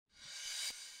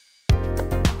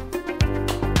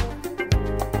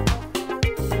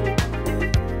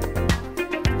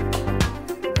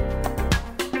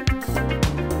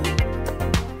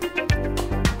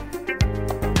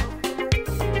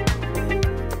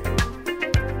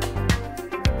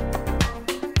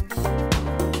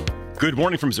Good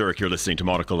morning from Zurich. You're listening to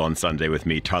Monocle on Sunday with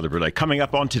me, Tyler Brule. Coming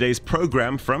up on today's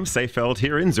program from Seefeld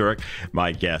here in Zurich,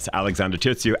 my guests Alexander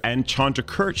Tuzio and Chandra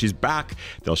Kurt. She's back.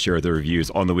 They'll share their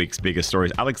reviews on the week's biggest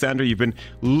stories. Alexander, you've been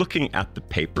looking at the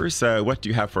papers. What do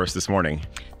you have for us this morning?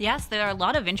 Yes, there are a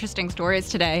lot of interesting stories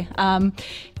today.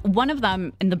 One of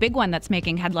them, and the big one that's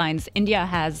making headlines, India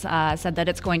has said that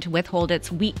it's going to withhold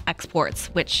its wheat exports,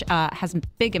 which has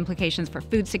big implications for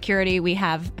food security. We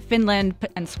have Finland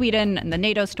and Sweden and the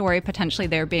NATO story. Potentially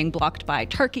they're being blocked by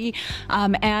Turkey,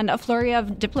 and a flurry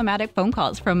of diplomatic phone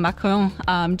calls from Macron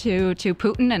to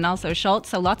Putin and also Schultz.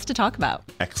 So lots to talk about.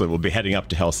 Excellent. We'll be heading up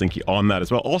to Helsinki on that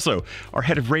as well. Also, our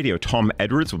head of radio, Tom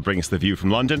Edwards, will bring us the view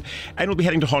from London. And we'll be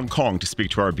heading to Hong Kong to speak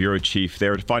to our bureau chief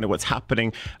there to find out what's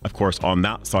happening, of course, on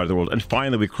that side of the world. And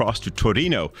finally, we cross to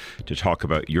Torino to talk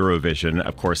about Eurovision.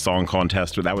 Of course, song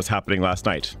contest, that was happening last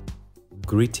night.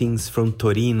 Greetings from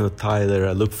Torino, Tyler.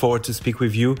 I look forward to speak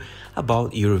with you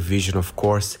about Eurovision, of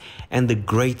course, and the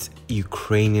great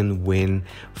Ukrainian win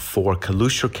for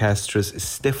Kalush Orchestra's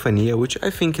Stefania, which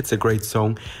I think it's a great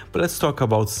song. But let's talk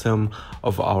about some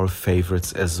of our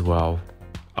favorites as well.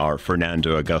 Our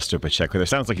Fernando Augusto Pacheco. There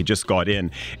sounds like he just got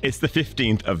in. It's the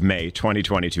 15th of May,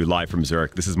 2022, live from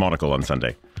Zurich. This is Monocle on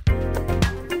Sunday.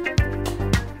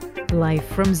 Live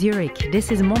from Zurich,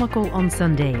 this is Monocle on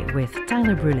Sunday with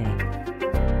Tyler Brule.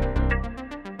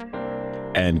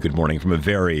 And good morning from a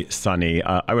very sunny,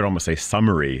 I would almost say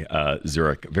summery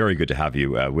Zurich. Very good to have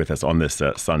you with us on this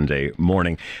Sunday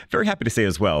morning. Very happy to say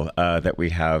as well that we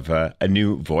have a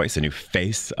new voice, a new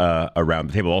face around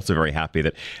the table. Also very happy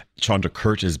that Chandra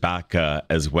Kurt is back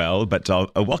as well. But I'll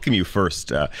welcome you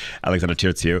first, Alexander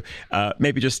Tuzio.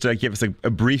 Maybe just give us a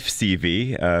brief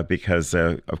CV because,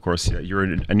 of course, you're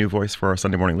a new voice for our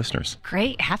Sunday morning listeners.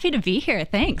 Great. Happy to be here.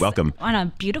 Thanks. Welcome. On a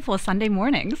beautiful Sunday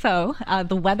morning. So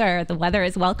the weather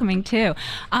is welcoming too.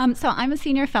 So I'm a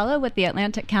senior fellow with the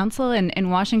Atlantic Council in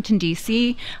Washington,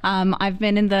 D.C. I've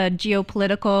been in the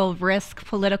geopolitical risk,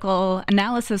 political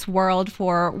analysis world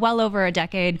for well over a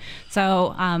decade.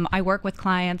 So I work with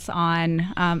clients on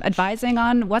advising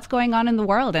on what's going on in the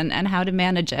world and how to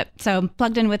manage it. So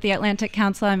plugged in with the Atlantic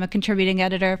Council. I'm a contributing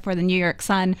editor for the New York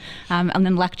Sun and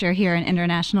then lecturer here in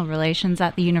international relations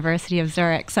at the University of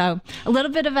Zurich. So a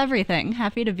little bit of everything.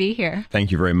 Happy to be here.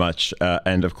 Thank you very much.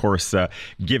 And of course,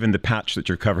 given the patch that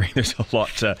you're covering, there's a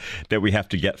lot that we have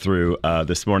to get through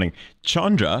this morning.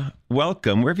 Chandra,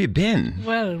 welcome. Where have you been?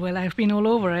 Well, I've been all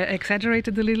over. I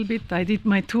exaggerated a little bit. I did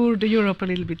my tour to Europe a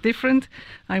little bit different.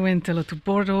 I went a lot to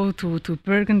Bordeaux, to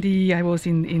Burgundy. I was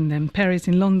in Paris,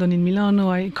 in London, in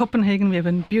Milano, Copenhagen. We have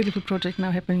a beautiful project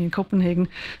now happening in Copenhagen.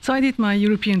 So I did my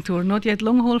European tour. Not yet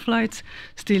long-haul flights,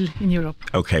 still in Europe.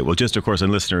 Okay, well, just of course,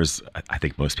 and listeners, I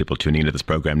think most people tuning into this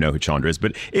program know who Chandra is.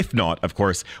 But if not, of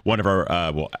course, one of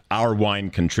our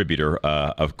wine contributor,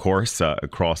 of course,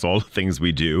 across all the things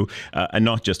we do. And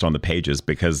not just on the pages,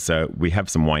 because we have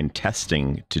some wine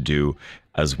testing to do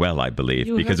as well, I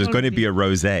believe, because there's going to be a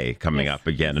rosé coming up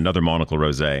again, another Monocle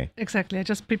rosé. Exactly. I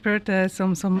just prepared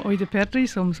some Oeil de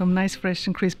Perdrix, some nice, fresh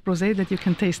and crisp rosé that you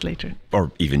can taste later.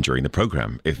 Or even during the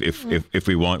program, if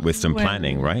we want, with some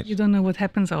planning, right? You don't know what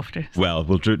happens after. Well,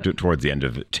 we'll do it towards the end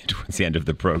of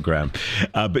the program.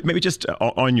 But maybe just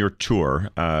on your tour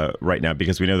right now,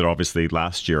 because we know that obviously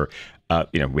last year,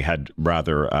 we had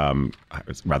rather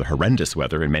horrendous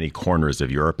weather in many corners of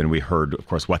Europe, and we heard, of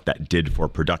course, what that did for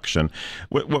production.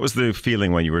 What was the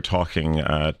feeling when you were talking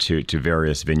to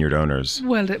various vineyard owners?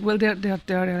 Well, there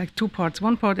are like two parts.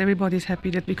 One part, everybody's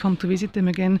happy that we come to visit them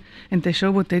again, and they show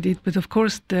what they did. But of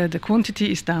course, the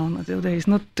quantity is down. There is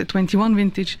not the 21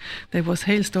 vintage. There was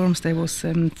hailstorms. There was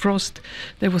frost.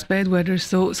 There was bad weather.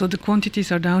 So the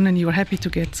quantities are down, and you are happy to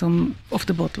get some of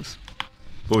the bottles.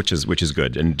 Which is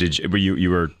good. And were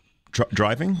you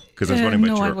driving? Because I was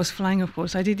wondering about I was flying, of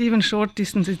course. I did even short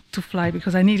distances to fly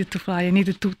because I needed to fly. I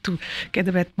needed to get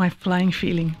about my flying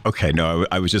feeling. Okay, no,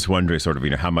 I was just wondering sort of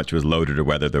how much was loaded or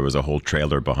whether there was a whole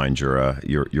trailer behind your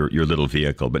little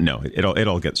vehicle. But no, it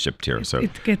all gets shipped here. So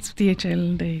it gets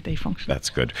DHL. They function. That's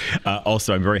good.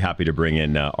 Also, I'm very happy to bring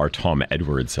in our Tom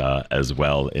Edwards as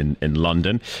well in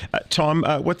London. Tom,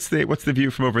 what's the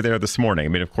view from over there this morning? I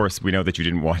mean, of course, we know that you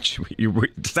didn't watch.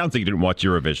 It sounds like you didn't watch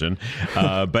Eurovision,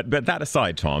 but that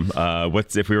aside, Tom,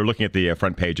 if we were looking at the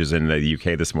front pages in the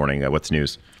UK this morning, what's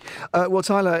news? Well,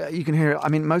 Tyler, you can hear it. I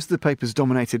mean, most of the paper's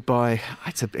dominated by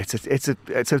it's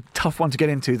a tough one to get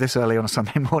into this early on a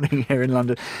Sunday morning here in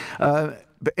London.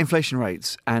 But inflation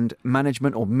rates and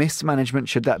management or mismanagement,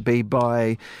 should that be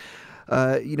by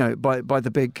the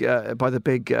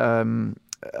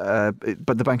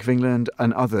Bank of England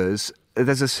and others.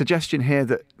 there's a suggestion here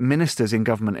that ministers in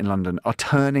government in London are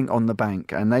turning on the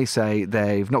bank, and they say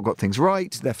they've not got things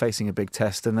right, they're facing a big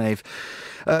test, and they've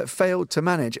failed to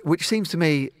manage, which seems to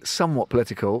me somewhat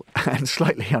political and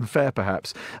slightly unfair,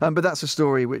 perhaps. But that's a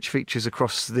story which features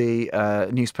across the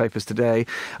newspapers today.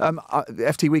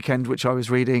 FT Weekend, which I was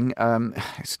reading,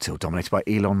 it's still dominated by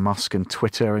Elon Musk and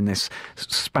Twitter and this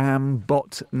spam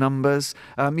bot numbers.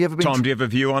 You ever been Tom, do you have a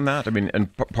view on that? I mean, and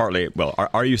partly, well,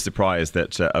 are you surprised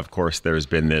that, of course, there's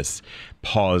been this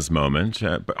pause moment?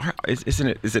 But is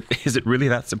it really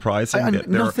that surprising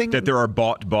that there are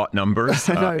bot numbers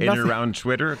in and around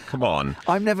Twitter? Come on.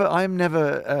 I'm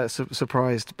never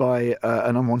surprised by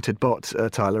an unwanted bot,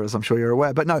 Tyler, as I'm sure you're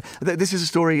aware. But no, this is a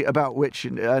story about which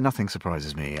nothing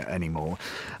surprises me anymore.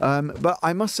 But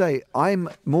I must say, I'm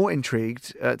more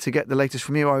intrigued to get the latest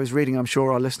from you. I was reading, I'm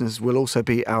sure our listeners will also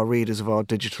be our readers of our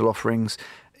digital offerings.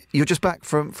 You're just back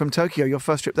from Tokyo, your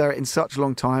first trip there in such a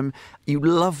long time. You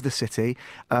love the city.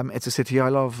 It's a city I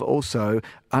love also.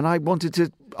 And I wanted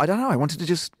to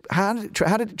just, how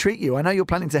did it treat you? I know you're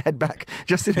planning to head back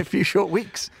just in a few short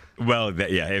weeks. Well,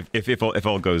 yeah, if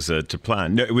all goes to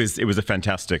plan. No, it was a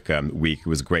fantastic week. It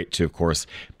was great to, of course,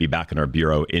 be back in our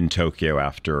bureau in Tokyo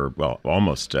after,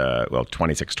 almost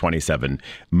 26, 27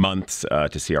 months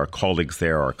to see our colleagues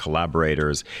there, our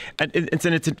collaborators. And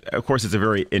it's of course, it's a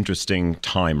very interesting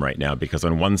time right now because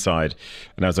on one side,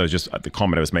 and as I was just the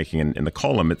comment I was making in the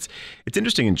column, it's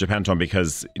interesting in Japan, Tom,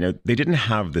 because they didn't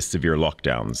have the severe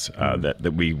lockdowns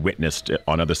that we witnessed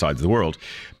on other sides of the world.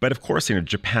 But of course,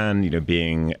 Japan,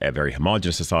 being a very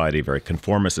homogenous society, very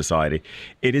conformist society,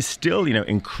 it is still,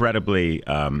 incredibly.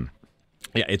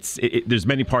 There's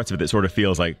many parts of it that sort of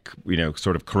feels like,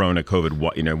 sort of Corona COVID,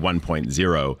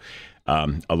 1.0.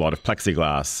 A lot of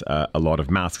plexiglass, a lot of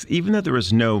masks, even though there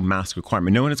is no mask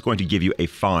requirement. No one is going to give you a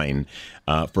fine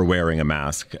for wearing a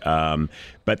mask.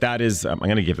 But that is, I'm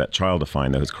going to give that child a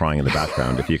fine, though, who's crying in the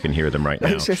background, if you can hear them right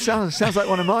now. It sounds like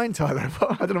one of mine, Tyler.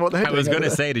 I don't know what they're doing. I was going to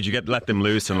say, did you let them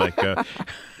loose and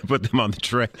put them on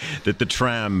the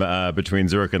tram between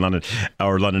Zurich and London,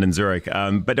 or London and Zurich?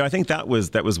 But I think that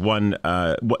was one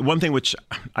thing which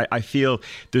I feel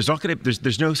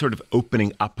there's no sort of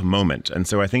opening up moment, and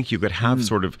so I think you could have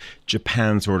sort of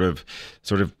Japan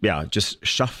just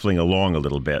shuffling along a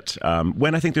little bit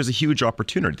when I think there's a huge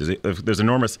opportunity. There's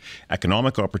enormous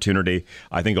economic opportunity.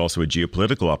 I think also a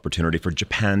geopolitical opportunity for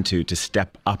Japan to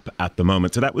step up at the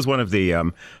moment. So that was one of the I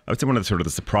would say one of the sort of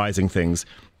the surprising things.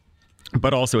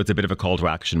 But also, it's a bit of a call to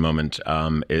action moment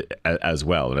as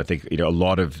well. And I think a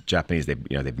lot of Japanese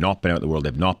they've not been out in the world,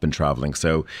 they've not been traveling.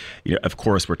 So of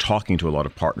course, we're talking to a lot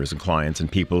of partners and clients, and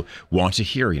people want to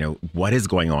hear what is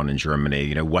going on in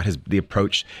Germany. What has the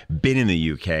approach been in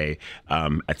the UK,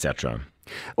 etc.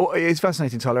 Well, it's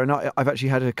fascinating, Tyler, and I've actually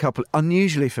had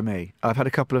unusually for me, I've had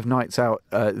a couple of nights out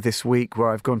this week where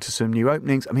I've gone to some new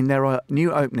openings. I mean, there are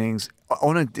new openings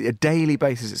on a daily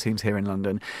basis, it seems, here in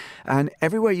London. And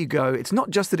everywhere you go, it's not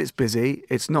just that it's busy,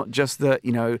 it's not just that,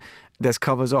 there's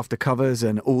covers after covers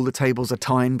and all the tables are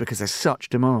timed because there's such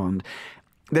demand.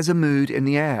 There's a mood in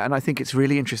the air, and I think it's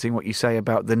really interesting what you say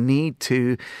about the need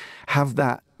to have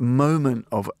that moment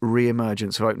of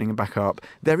re-emergence, of opening back up.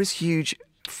 There is huge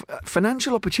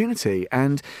financial opportunity,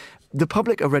 and the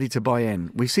public are ready to buy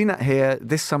in. We've seen that here.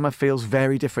 This summer feels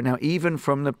very different now, even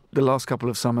from the last couple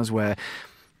of summers where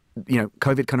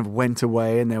COVID kind of went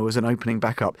away and there was an opening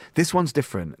back up. This one's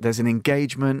different. There's an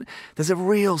engagement. There's a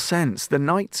real sense. The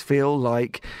nights feel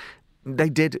like they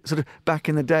did sort of back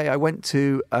in the day. I went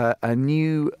to a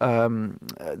new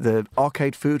the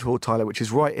Arcade Food Hall, Tyler, which is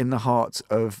right in the heart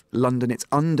of London. It's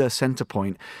under Centre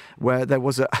Point, where there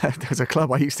was a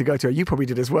club I used to go to. You probably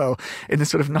did as well in the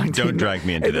sort of 1990s. Don't drag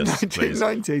me into this,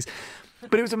 1990s. Please.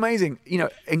 But it was amazing,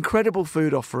 incredible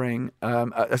food offering,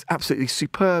 an absolutely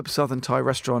superb Southern Thai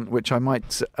restaurant, which I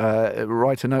might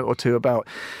write a note or two about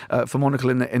for Monocle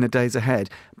in the days ahead.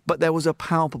 But there was a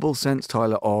palpable sense,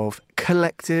 Tyler, of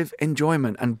collective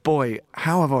enjoyment. And boy,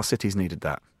 how have our cities needed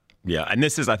that? Yeah, and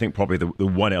this is, I think, probably the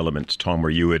one element, Tom,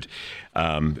 where you would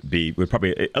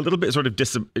probably a little bit sort of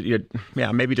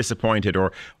maybe disappointed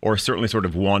or certainly sort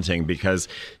of wanting, because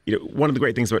one of the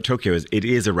great things about Tokyo is it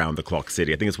is around the clock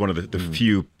city. I think it's one of the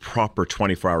few proper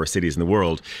 24-hour cities in the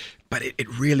world. But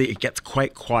it really gets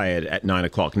quite quiet at 9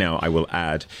 o'clock. Now, I will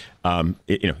add,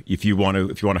 if you want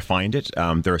to find it,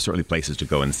 there are certainly places to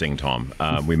go and sing, Tom.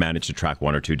 We managed to track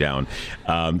one or two down.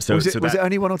 Was it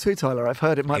only one or two, Tyler? I've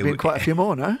heard it might be quite a few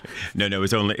more. No, no,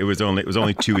 it was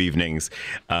only 2 evenings.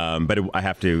 But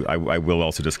I will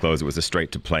also disclose it was a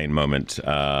straight to plane moment.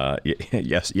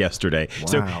 Yesterday. Wow.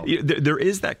 So there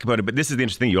is that component. But this is the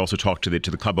interesting thing. You also talk to the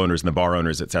club owners and the bar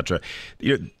owners, etc.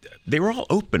 They were all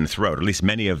open throughout. At least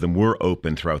many of them were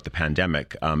open throughout the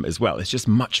pandemic as well. It's just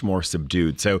much more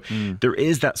subdued. So there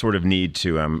is that sort of need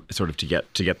to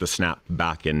to get the snap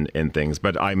back in things.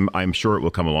 But I'm sure it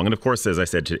will come along. And of course, as I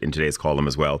said in today's column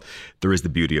as well, there is the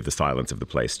beauty of the silence of the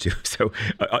place too. So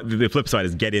the flip side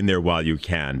is get in there while you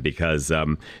can, because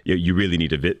you really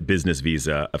need a business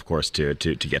visa, of course, to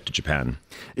get to Japan.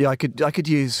 Yeah, I could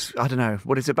use, I don't know,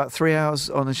 what is it, about 3 hours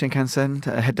on the Shinkansen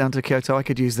to head down to Kyoto. I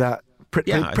could use that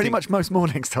pretty much most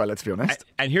mornings, Tyler, to be honest.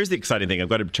 And here's the exciting thing.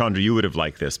 Chandra, you would have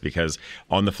liked this, because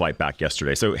on the flight back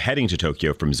yesterday, so heading to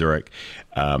Tokyo from Zurich,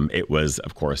 it was,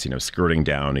 of course, skirting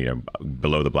down,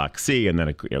 below the Black Sea, and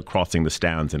then, crossing the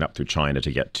stands and up through China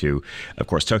to get to, of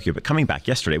course, Tokyo. But coming back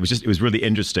yesterday, it was really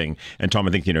interesting. And Tom,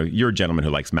 I think, you're a gentleman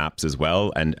who likes maps as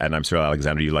well. And I'm sure,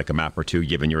 Alexander, you like a map or two,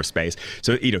 given your space.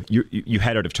 So, you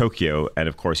head out of Tokyo, and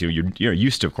of course, you're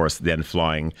used to, of course, then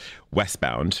flying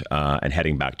westbound and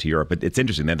heading back to Europe. But it's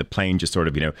interesting. Then the plane just sort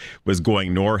of, was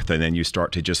going north, and then you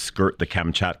start to just skirt the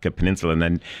Kamchatka Peninsula. And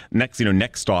then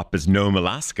next stop is Nome,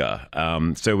 Alaska.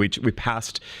 So we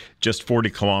passed just 40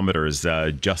 kilometers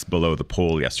just below the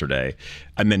pole yesterday,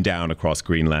 and then down across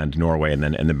Greenland, Norway, and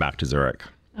then back to Zurich.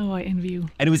 Oh, I envy you.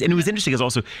 And it was interesting, because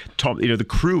also, Tom, the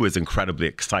crew is incredibly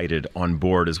excited on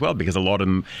board as well, because a lot of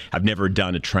them have never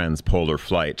done a transpolar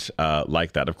flight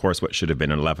like that. Of course, what should have been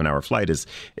an 11-hour flight is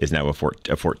now a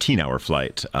 14-hour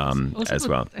flight as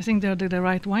well. I think they're the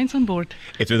right wines on board.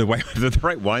 If they're the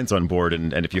right wines on board,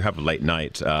 and if you have a late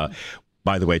night.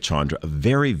 By the way, Chandra, a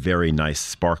very, very nice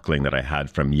sparkling that I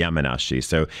had from Yamanashi.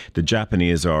 So the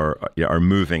Japanese are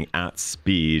moving at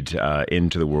speed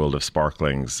into the world of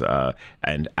sparklings,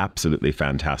 and absolutely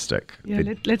fantastic.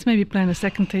 Yeah, let's maybe plan a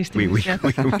second tasting. We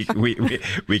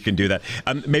can do that.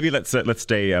 Maybe let's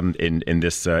stay in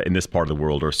this part of the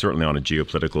world, or certainly on a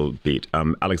geopolitical beat.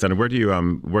 Alexander, where do you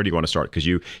want to start? Because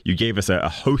you gave us a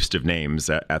host of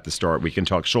names at the start. We can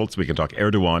talk Scholz, we can talk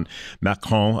Erdogan,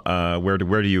 Macron. Where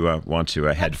do you want to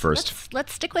head first?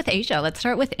 Let's stick with Asia. Let's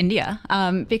start with India,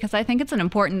 because I think it's an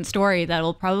important story that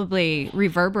will probably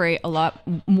reverberate a lot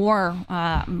more,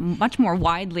 much more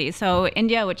widely. So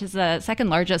India, which is the second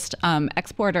largest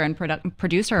exporter and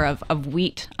producer of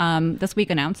wheat, this week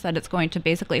announced that it's going to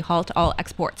basically halt all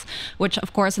exports, which,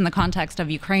 of course, in the context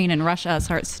of Ukraine and Russia,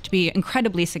 starts to be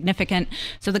incredibly significant.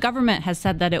 So the government has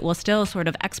said that it will still sort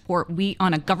of export wheat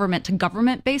on a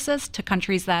government-to-government basis to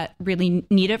countries that really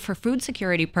need it for food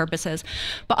security purposes.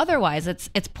 But otherwise, it's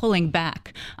pulling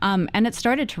back, and it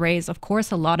started to raise, of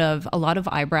course, a lot of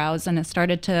eyebrows, and it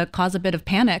started to cause a bit of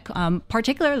panic,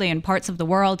 particularly in parts of the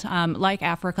world like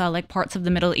Africa, like parts of the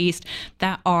Middle East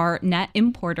that are net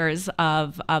importers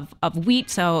of wheat.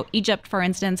 So Egypt, for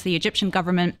instance, the Egyptian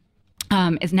government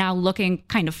is now looking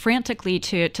kind of frantically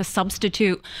to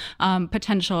substitute the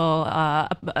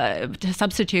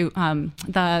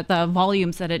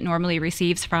volumes that it normally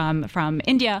receives from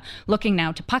India, looking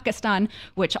now to Pakistan,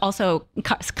 which also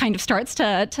kind of starts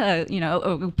to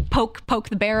poke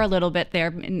the bear a little bit there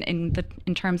in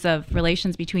terms of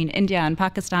relations between India and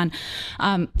Pakistan.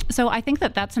 So I think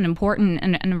that's an important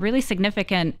and a really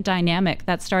significant dynamic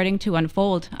that's starting to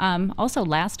unfold. Also,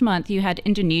 last month you had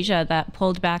Indonesia that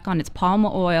pulled back on its palm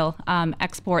oil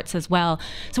exports as well.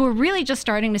 So we're really just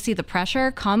starting to see the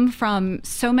pressure come from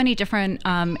so many different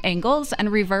angles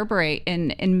and reverberate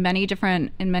in many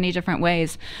different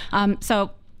ways.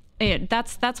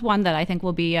 That's one that I think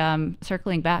will be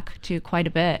circling back to quite a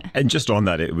bit. And just on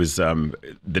that, it was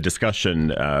the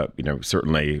discussion,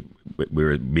 certainly we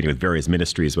were meeting with various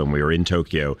ministries when we were in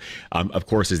Tokyo, of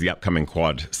course, is the upcoming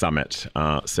Quad Summit.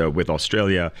 So with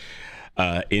Australia,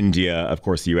 India, of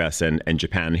course, the US and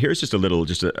Japan. Here's just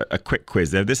a quick quiz.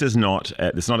 This is not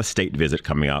a state visit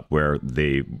coming up where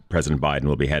the President Biden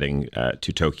will be heading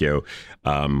to Tokyo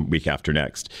week after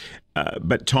next.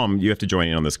 But Tom, you have to join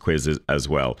in on this quiz as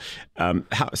well.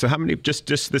 How many? Just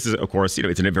this is, of course,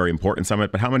 it's a very important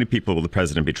summit. But how many people will the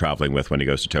president be traveling with when he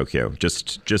goes to Tokyo?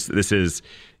 Just this is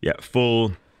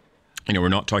full. We're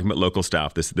not talking about local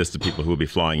staff. This is the people who will be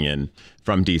flying in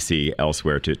from DC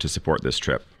elsewhere to support this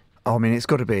trip. I mean, it's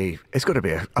got to be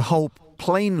a whole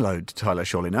plane load, Tyler,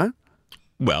 surely, no?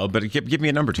 Well, but give me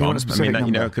a number, Tom.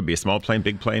 Number? It could be a small plane,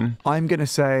 big plane. I'm going to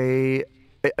say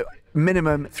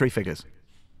minimum 3 figures.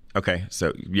 Okay,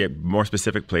 so yeah, more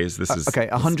specific, please. This is okay,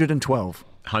 112.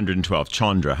 112.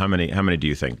 Chandra, how many do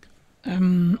you think?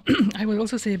 I would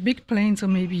also say a big plane, so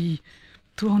maybe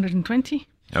 220.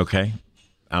 Okay,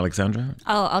 Alexandra.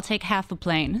 I'll take half a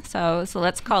plane. So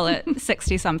let's call it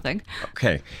 60 something.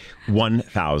 Okay,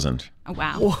 1,000. Oh,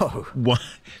 wow. Whoa.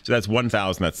 So that's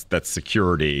 1,000. That's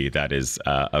security. That is,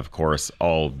 of course,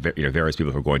 all various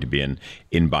people who are going to be in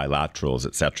bilaterals,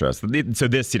 etc. So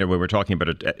this, when we're talking about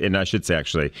it, and I should say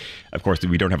actually, of course,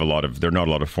 we don't have there are not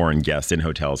a lot of foreign guests in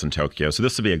hotels in Tokyo. So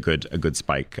this will be a good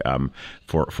spike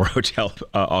for hotel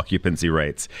occupancy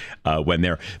rates when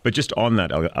there. But just on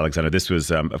that, Alexander, this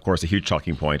was of course a huge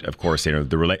talking point. Of course, a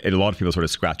lot of people sort of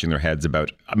scratching their heads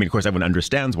about. I mean, of course, everyone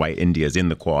understands why India is in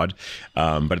the Quad,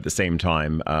 but at the same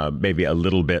time, maybe a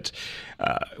little bit.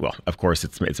 Well, of course,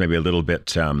 it's maybe a little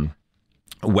bit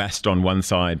west on one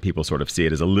side. People sort of see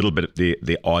it as a little bit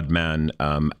the odd man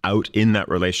out in that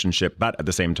relationship, but at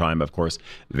the same time, of course,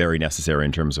 very necessary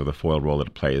in terms of the foil role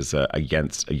it plays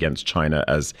against China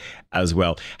as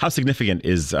well. How significant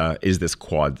is this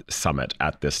Quad summit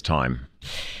at this time?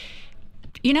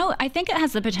 I think it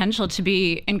has the potential to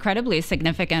be incredibly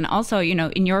significant. Also,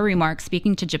 in your remarks,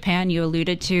 speaking to Japan, you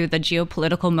alluded to the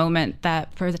geopolitical moment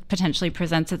that potentially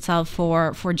presents itself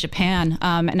for Japan.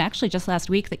 And actually, just last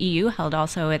week, the EU held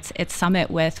also its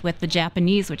summit with the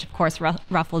Japanese, which of course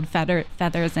ruffled feathers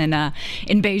in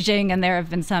Beijing. And there have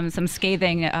been some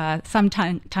scathing, some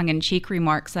tongue-in-cheek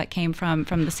remarks that came from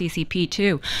the CCP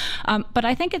too. But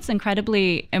I think it's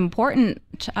incredibly important.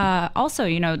 Also,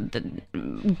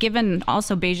 given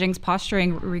also Beijing's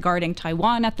posturing regarding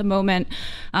Taiwan at the moment,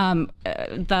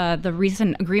 the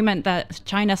recent agreement that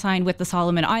China signed with the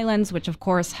Solomon Islands, which of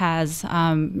course has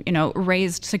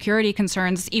raised security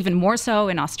concerns even more so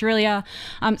in Australia.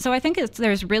 So I think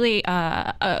there's really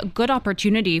a good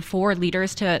opportunity for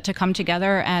leaders to come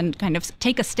together and kind of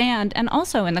take a stand. And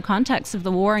also in the context of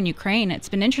the war in Ukraine, it's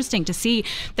been interesting to see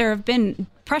there have been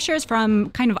pressures from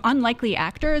kind of unlikely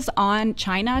actors on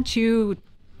China to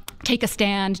take a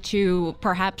stand, to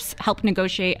perhaps help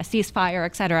negotiate a ceasefire,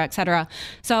 et cetera, et cetera.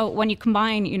 So when you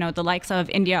combine, the likes of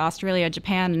India, Australia,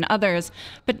 Japan, and others,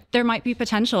 but there might be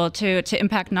potential to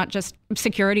impact not just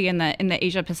security in the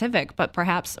Asia Pacific, but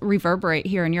perhaps reverberate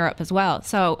here in Europe as well.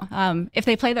 So if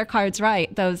they play their cards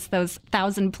right, those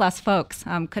 1,000+ folks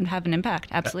could have an impact.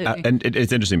 Absolutely. And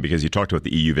it's interesting because you talked about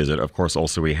the EU visit. Of course,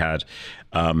 also we had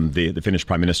the Finnish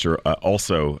Prime Minister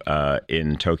also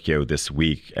in Tokyo this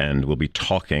week, and we'll be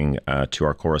talking to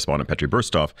our correspondent Petri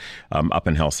Burstov up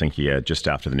in Helsinki just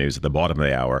after the news at the bottom of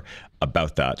the hour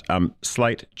about that.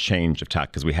 Slight change of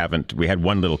tack because we had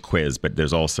one little quiz, but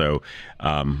there's also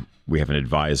we have an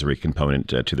advisory component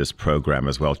to this program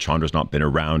as well. Chandra's not been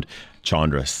around.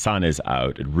 Chandra, sun is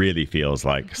out. It really feels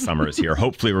like summer is here.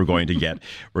 Hopefully, we're going to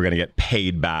get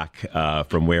paid back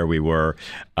from where we were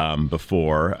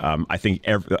before. I think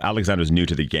Alexander's new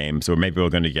to the game, so maybe we're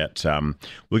going to get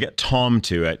Tom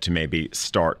to maybe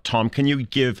start. Tom, can you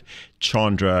give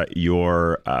Chandra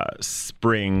your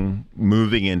spring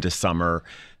moving into summer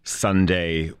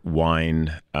Sunday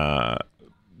wine?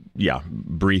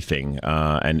 Briefing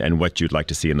and what you'd like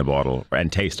to see in the bottle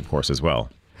and taste, of course, as well.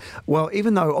 Well,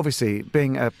 even though obviously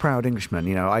being a proud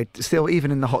Englishman, I still, even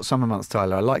in the hot summer months,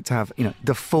 Tyler, I like to have,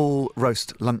 the full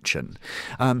roast luncheon.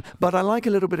 But I like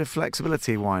a little bit of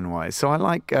flexibility wine-wise. So I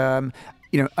like, a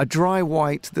dry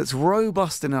white that's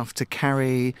robust enough to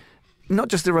carry not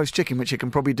just the roast chicken, which it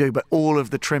can probably do, but all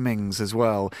of the trimmings as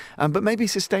well. But maybe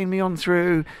sustain me on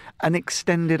through an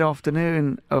extended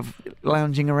afternoon of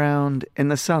lounging around in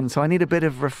the sun. So I need a bit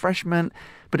of refreshment,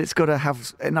 but it's got to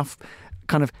have enough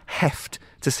kind of heft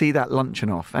to see that luncheon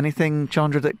off. Anything,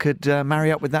 Chandra, that could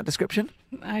marry up with that description?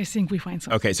 I think we find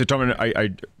something. Okay, so Tom, I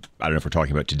don't know if we're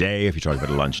talking about today, if you're talking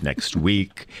about a lunch next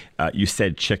week. You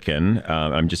said chicken.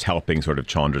 I'm just helping sort of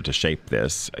Chandra to shape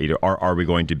this. Are we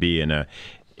going to be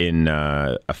in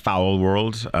a foul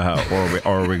world, or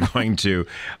are we going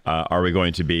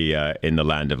to be in the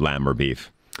land of lamb or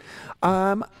beef?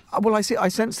 Well, I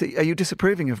sense that. Are you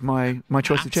disapproving of my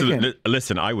choice Absolutely. of chicken?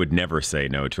 Listen, I would never say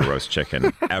no to roast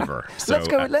chicken ever. So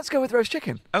let's go with roast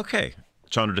chicken. Okay,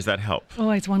 Chandra, does that help? Oh,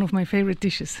 it's one of my favorite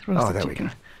dishes. Roasted chicken. We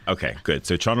go. Okay, good.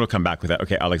 So Chandra will come back with that.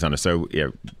 Okay, Alexander. So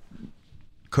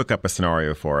cook up a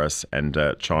scenario for us, and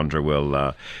Chandra will,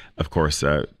 of course.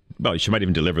 Well, she might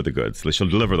even deliver the goods. She'll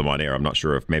deliver them on air. I'm not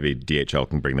sure if maybe DHL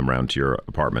can bring them around to your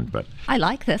apartment, but I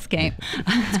like this game.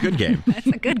 It's a good game. It's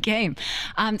a good game.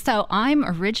 So I'm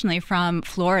originally from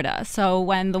Florida. So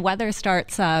when the weather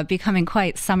starts becoming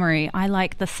quite summery, I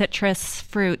like the citrus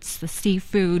fruits, the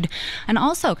seafood, and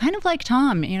also kind of like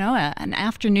Tom, an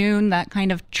afternoon that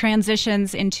kind of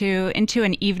transitions into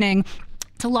an evening.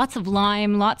 So lots of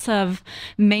lime, lots of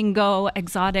mango,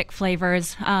 exotic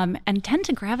flavors, and tend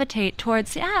to gravitate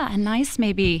towards, a nice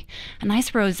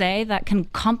rosé that can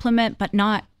complement but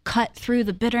not cut through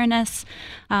the bitterness.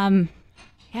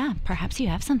 Perhaps you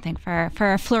have something for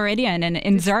a Floridian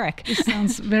in Zurich. It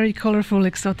sounds very colorful,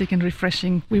 exotic, and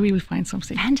refreshing. We will find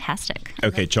something. Fantastic.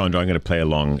 Okay, Chandra, I'm going to play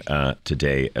along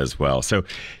today as well. So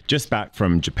just back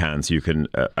from Japan, so you can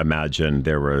imagine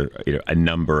there were a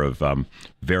number of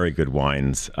very good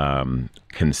wines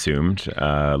consumed,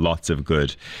 lots of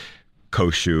good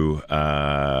koshu,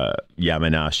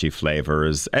 Yamanashi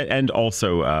flavors, and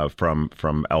also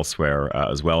from elsewhere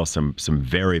as well. Some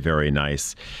very, very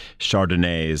nice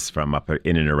Chardonnays from up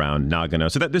in and around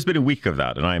Nagano. So there's been a week of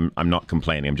that, and I'm not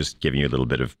complaining. I'm just giving you a little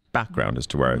bit of background as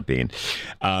to where I've been.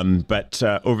 But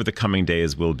over the coming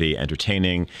days, we'll be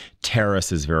entertaining.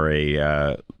 Terrace is very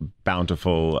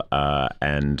bountiful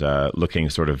and looking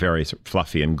sort of very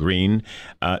fluffy and green.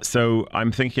 So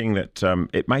I'm thinking that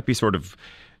it might be sort of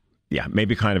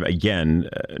maybe kind of, again,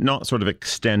 not sort of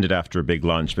extended after a big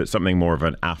lunch, but something more of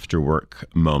an after-work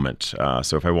moment.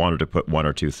 So if I wanted to put one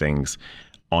or two things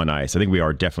on ice, I think we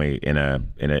are definitely in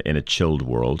a chilled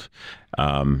world.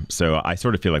 So I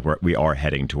sort of feel like we are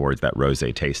heading towards that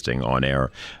rosé tasting on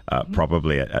air,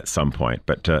 probably at some point.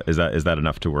 But is that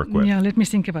enough to work with? Yeah, let me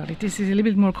think about it. This is a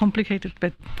little bit more complicated,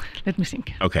 but let me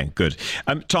think. Okay, good.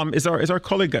 Tom, is our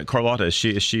colleague Carlotta? Is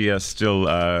she still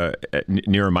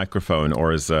near a microphone,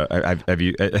 or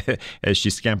has she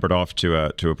scampered off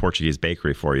to a Portuguese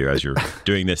bakery for you as you're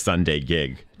doing this Sunday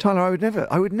gig? Tyler,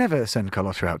 I would never send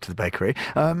Carlotta out to the bakery.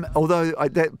 Although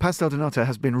Pastel Donata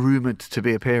has been rumoured to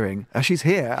be appearing. She's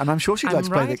here, and I'm sure she'd like to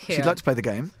play the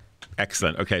game.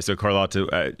 Excellent. Okay, so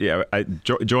Carlotta,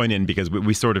 join in, because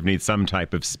we sort of need some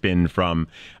type of spin from,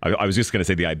 I was just going to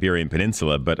say the Iberian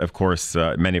Peninsula, but of course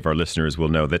many of our listeners will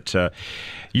know that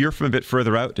you're from a bit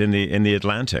further out in the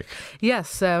Atlantic.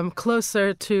 Yes,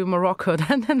 closer to Morocco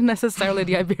than necessarily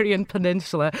the Iberian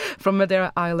Peninsula, from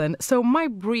Madeira Island. So my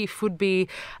brief would be,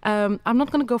 I'm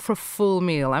not going to go for a full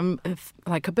meal. I'm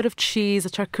like a bit of cheese, a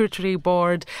charcuterie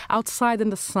board, outside in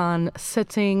the sun,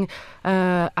 sitting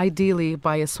ideally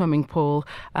by a swimming pool.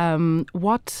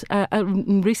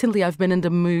 Recently I've been in the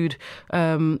mood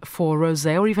for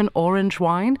rosé or even orange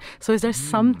wine. So is there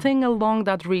something along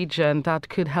that region that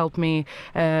could help me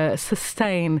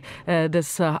sustain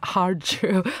this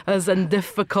arduous and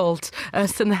difficult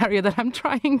scenario that I'm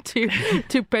trying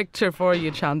to picture for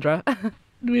you, Chandra?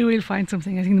 We will find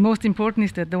something. I think the most important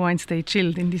is that the wine stay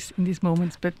chilled in these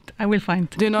moments. But I will find.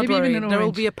 Do not worry. There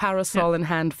will be a parasol in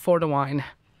hand for the wine.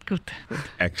 Good.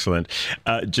 Excellent.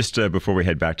 Just before we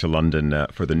head back to London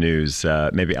for the news,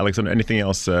 maybe Alexander, anything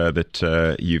else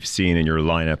that you've seen in your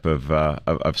lineup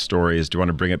of stories? Do you want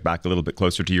to bring it back a little bit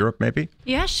closer to Europe, maybe?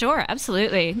 Yeah, sure,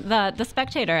 absolutely. The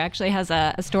Spectator actually has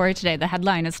a story today. The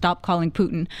headline is "Stop Calling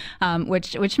Putin,"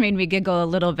 which made me giggle a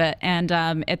little bit. And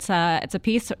it's a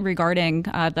piece regarding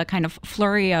the kind of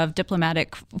flurry of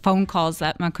diplomatic phone calls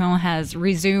that Macron has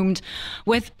resumed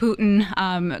with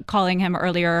Putin, calling him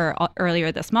earlier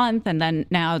this month. And then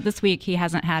now this week, he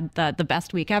hasn't had the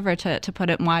best week ever, to put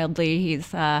it mildly.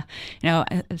 He's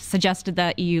suggested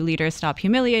that EU leaders stop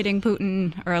humiliating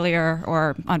Putin earlier,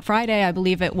 or on Friday, I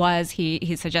believe it was.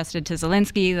 He suggested to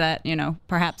Zelensky that,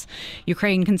 perhaps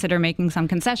Ukraine consider making some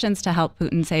concessions to help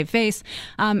Putin save face.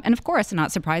 And of course,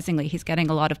 not surprisingly, he's getting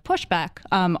a lot of pushback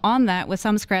on that, with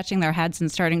some scratching their heads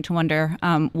and starting to wonder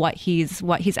what he's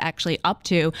actually up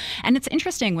to. And it's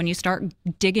interesting when you start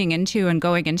digging into and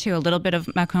going into a little bit of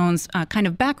Macron's kind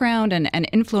of background and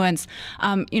influence.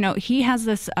 He has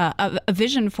this a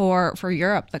vision for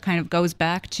Europe that kind of goes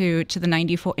back to the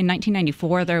 94. In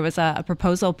 1994, there was a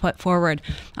proposal put forward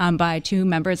by two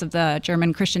members of the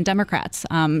German Christian Democrats,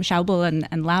 Schäuble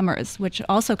and Lammers, which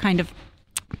also kind of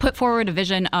put forward a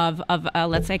vision of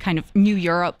let's say, kind of New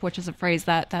Europe, which is a phrase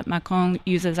that Macron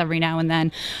uses every now and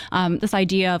then. This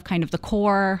idea of kind of the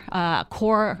core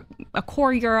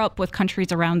Europe with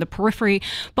countries around the periphery,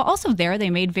 but also there they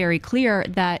made very clear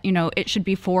that it should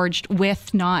be forged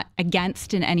with, not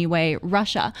against in any way,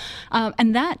 Russia.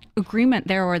 And that agreement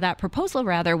there, or that proposal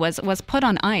rather, was put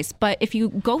on ice. But if you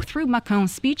go through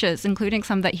Macron's speeches, including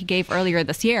some that he gave earlier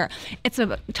this year, it's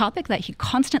a topic that he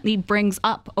constantly brings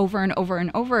up over and over and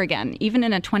over again. Even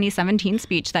in a 2017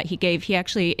 speech that he gave, he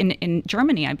actually, in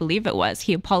Germany, I believe it was,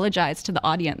 he apologized to the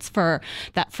audience for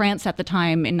that France at the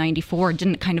time in 94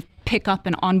 didn't kind of pick up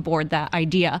and onboard that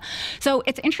idea. So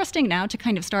it's interesting now to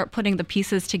kind of start putting the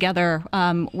pieces together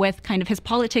with kind of his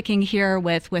politicking here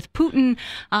with Putin,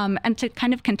 and to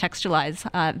kind of contextualize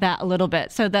that a little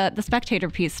bit. So the Spectator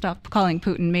piece, Stop Calling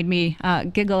Putin, made me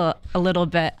giggle a little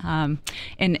bit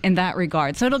in that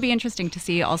regard. So it'll be interesting to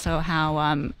see also how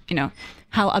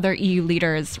how other EU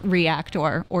leaders react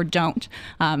or don't.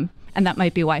 And that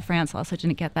might be why France also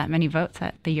didn't get that many votes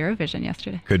at the Eurovision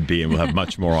yesterday. Could be, and we'll have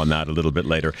much more on that a little bit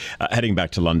later. Heading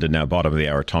back to London now, bottom of the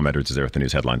hour, Tom Edwards is there with the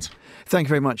news headlines. Thank you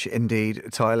very much indeed,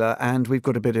 Tyler. And we've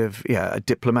got a bit of, a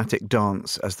diplomatic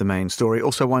dance as the main story.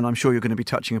 Also one I'm sure you're going to be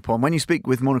touching upon when you speak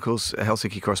with Monocle's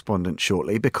Helsinki correspondent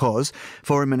shortly, because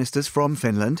foreign ministers from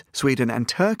Finland, Sweden and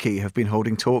Turkey have been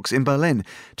holding talks in Berlin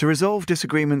to resolve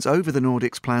disagreements over the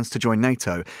Nordics' plans to join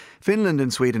NATO. Finland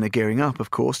and Sweden are gearing up,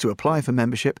 of course, to apply for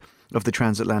membership of the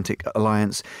transatlantic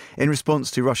alliance in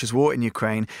response to Russia's war in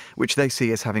Ukraine, which they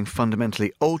see as having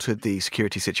fundamentally altered the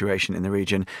security situation in the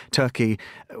region. Turkey,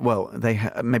 well, they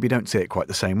maybe don't see it quite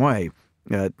the same way.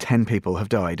 10 people have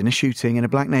died in a shooting in a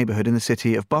black neighbourhood in the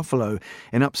city of Buffalo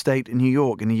in upstate New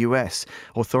York in the US.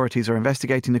 Authorities are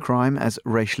investigating the crime as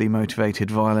racially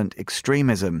motivated violent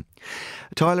extremism.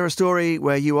 Tyler, a story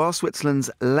where you are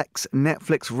Switzerland's Lex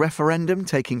Netflix referendum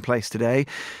taking place today.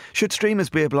 Should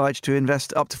streamers be obliged to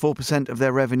invest up to 4% of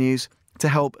their revenues to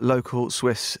help local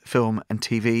Swiss film and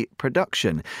TV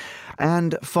production?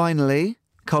 And finally,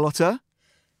 Carlotta.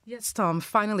 Yes, Tom.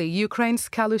 Finally, Ukraine's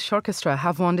Kalush Orchestra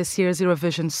have won this year's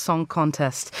Eurovision Song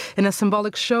Contest in a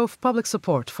symbolic show of public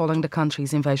support following the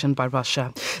country's invasion by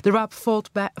Russia. The rap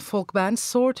folk band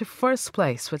soared to first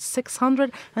place with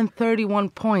 631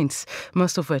 points,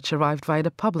 most of which arrived via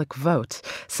the public vote.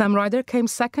 Sam Ryder came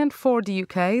second for the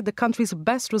UK, the country's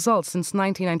best result since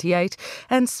 1998,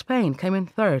 and Spain came in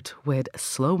third with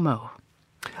Slow Mo.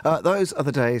 Those are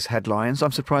the day's headlines.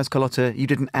 I'm surprised, Carlotta, you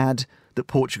didn't add that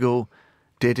Portugal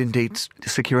did indeed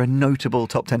secure a notable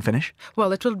top 10 finish.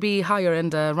 Well, it will be higher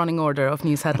in the running order of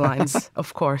news headlines,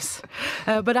 of course.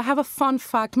 But I have a fun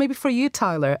fact, maybe for you,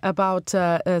 Tyler, about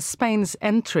Spain's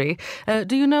entry.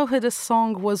 Do you know who this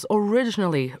song was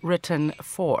originally written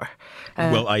for?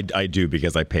 Well, I do,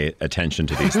 because I pay attention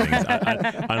to these things.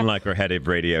 Unlike our head of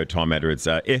radio, Tom Edwards,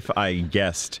 if I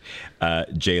guessed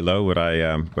J-Lo, would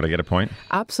I get a point?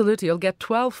 Absolutely. You'll get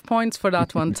 12 points for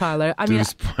that one, Tyler. I mean,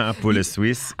 12 points pour les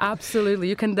Suisses.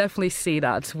 Absolutely. You can definitely see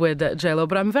that with J-Lo,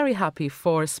 but I'm very happy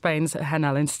for Spain's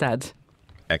Henel instead.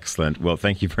 Excellent. Well,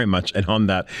 thank you very much. And on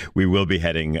that, we will be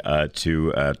heading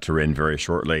to Turin very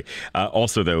shortly.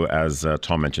 Also, though, as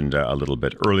Tom mentioned a little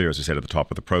bit earlier, as we said at the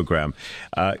top of the program,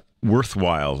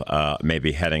 worthwhile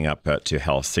maybe heading up to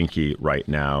Helsinki right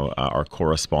now. Our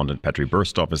correspondent Petri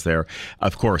Burstov is there,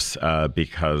 of course,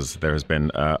 because there has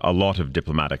been a lot of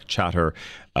diplomatic chatter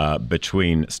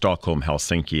between Stockholm,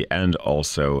 Helsinki, and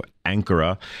also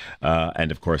Ankara.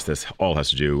 And of course, this all has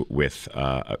to do with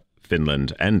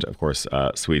Finland and, of course,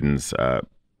 Sweden's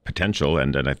potential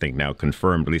and I think now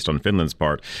confirmed, at least on Finland's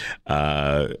part,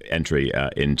 entry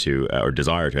into or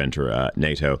desire to enter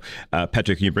NATO.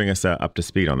 Patrick, can you bring us up to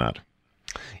speed on that?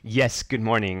 Yes, good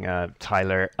morning,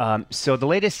 Tyler. So the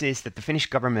latest is that the Finnish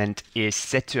government is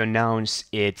set to announce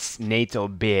its NATO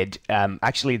bid.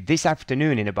 Actually, this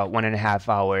afternoon, in about 1.5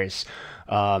 hours,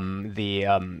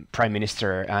 the Prime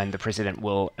Minister and the President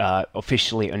will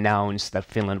officially announce that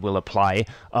Finland will apply.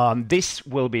 This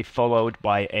will be followed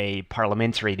by a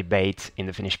parliamentary debate in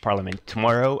the Finnish Parliament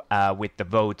tomorrow, with the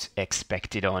vote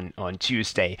expected on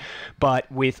Tuesday.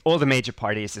 But with all the major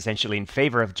parties essentially in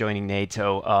favor of joining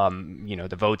NATO,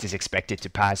 the vote is expected to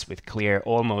pass with clear,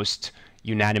 almost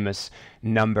unanimous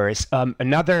numbers.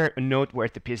 Another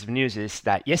noteworthy piece of news is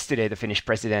that yesterday the Finnish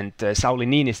President Sauli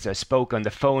Niinistö spoke on the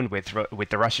phone with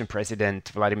the Russian President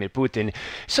Vladimir Putin,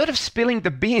 sort of spilling the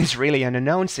beans really and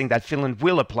announcing that Finland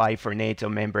will apply for NATO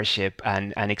membership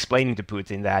and explaining to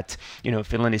Putin that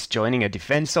Finland is joining a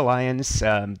defense alliance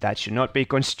that should not be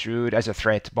construed as a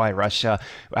threat by Russia,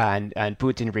 and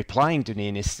Putin replying to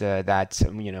Niinistö that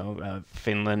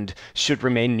Finland should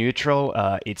remain neutral,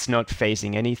 it's not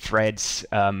facing any threats,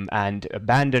 and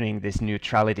abandoning this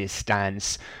neutrality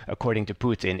stance, according to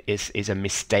Putin, is a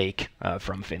mistake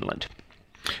from Finland.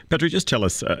 Petri, just tell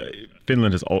us,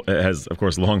 Finland has, of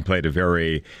course, long played a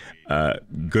very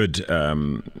good,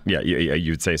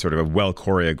 you'd say sort of a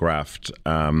well-choreographed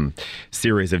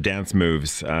series of dance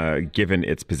moves, given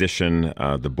its position,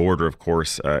 the border, of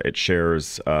course, it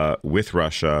shares with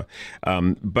Russia.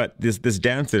 But this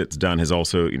dance that it's done has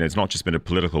also, it's not just been a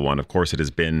political one. Of course, it has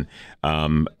been,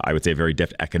 I would say, a very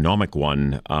deft economic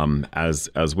one as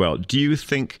well. Do you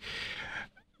think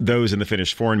those in the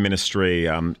Finnish foreign ministry,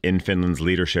 in Finland's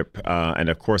leadership, and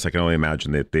of course, I can only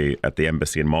imagine that at the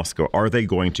embassy in Moscow, are they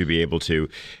going to be able to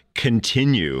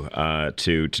continue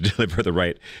to deliver the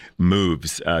right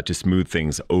moves to smooth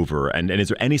things over? And is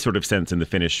there any sort of sense in the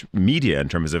Finnish media in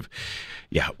terms of,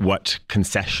 what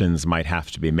concessions might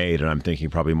have to be made? And I'm thinking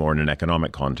probably more in an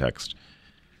economic context.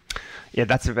 Yeah,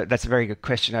 that's a very good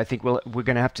question. I think we're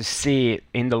going to have to see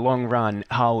in the long run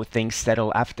how things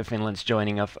settle after Finland's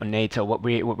joining of NATO. What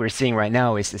we're seeing right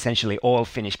now is essentially all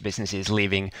Finnish businesses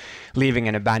leaving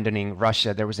and abandoning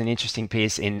Russia. There was an interesting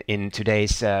piece in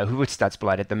today's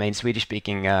Hufvudstadsbladet, the main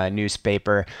Swedish-speaking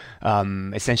newspaper,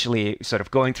 essentially sort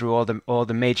of going through all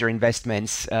the major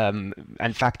investments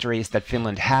and factories that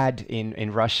Finland had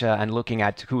in Russia and looking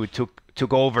at who took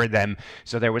over them.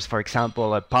 So there was, for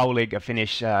example, Paulig, a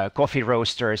Finnish coffee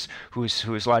roasters,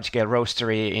 whose large-scale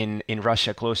roastery in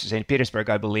Russia, close to St. Petersburg,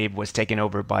 I believe, was taken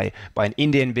over by an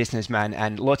Indian businessman,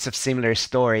 and lots of similar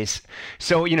stories.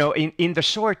 So, in the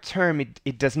short term,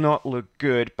 it does not look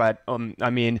good, but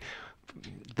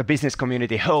the business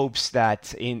community hopes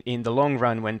that in the long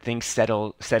run, when things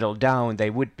settle down, they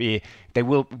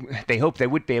hope they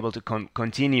would be able to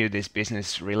continue this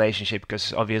business relationship,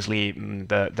 because obviously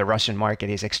the Russian market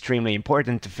is extremely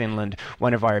important to Finland,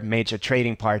 one of our major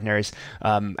trading partners,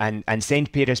 and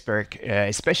St. Petersburg,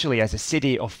 especially as a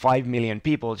city of 5 million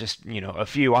people, just a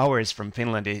few hours from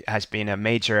Finland, it has been a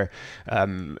major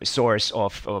source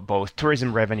of both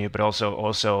tourism revenue, but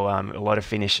also a lot of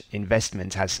Finnish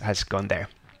investment has gone there.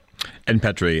 And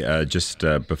Petri, just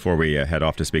before we head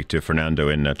off to speak to Fernando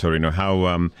in Torino,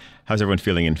 how's everyone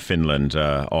feeling in Finland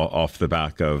off the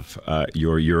back of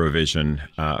your Eurovision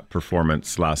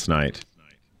performance last night?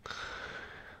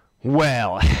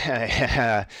 Well,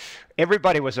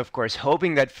 everybody was, of course,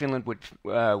 hoping that Finland would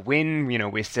win.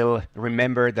 We still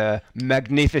remember the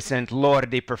magnificent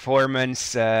Lordi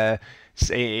performance.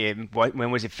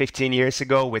 When was it, 15 years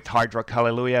ago, with Hard Rock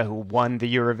Hallelujah, who won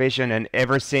the Eurovision, and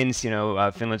ever since,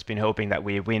 Finland's been hoping that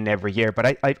we win every year.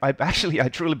 But I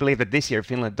truly believe that this year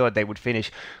Finland thought they would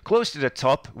finish close to the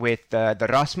top with the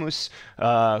Rasmus,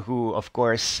 who of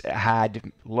course had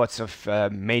lots of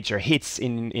major hits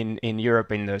in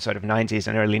Europe in the sort of 90s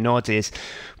and early noughties.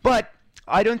 But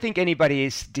I don't think anybody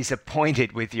is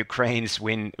disappointed with Ukraine's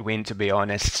win, to be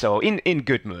honest. So in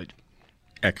good mood.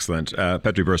 Excellent.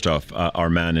 Petri Burstov, our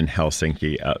man in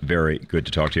Helsinki, very good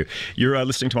to talk to you. You're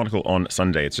listening to Monocle on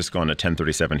Sunday. It's just gone at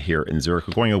 10:37 here in Zurich.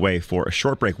 We're going away for a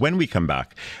short break. When we come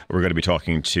back, we're going to be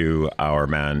talking to our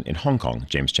man in Hong Kong,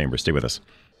 James Chambers. Stay with us.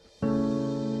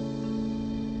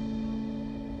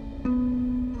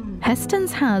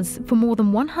 Heston's has, for more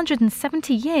than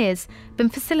 170 years, been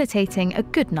facilitating a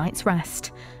good night's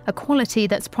rest, a quality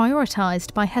that's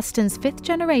prioritised by Heston's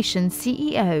fifth-generation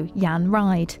CEO, Jan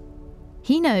Ride.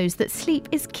 He knows that sleep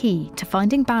is key to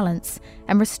finding balance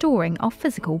and restoring our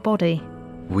physical body.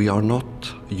 We are not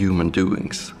human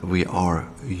doings, we are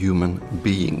human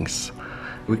beings.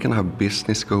 We can have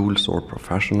business goals or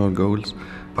professional goals,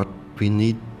 but we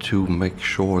need to make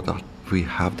sure that we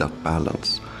have that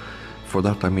balance. For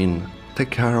that,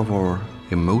 take care of our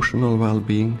emotional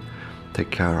well-being, take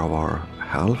care of our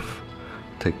health,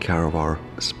 take care of our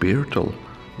spiritual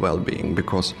well-being,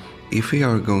 because if we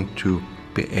are going to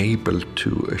be able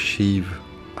to achieve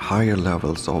higher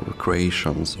levels of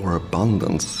creations or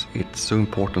abundance, it's so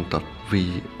important that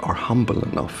we are humble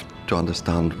enough to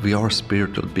understand we are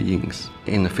spiritual beings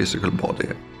in a physical body.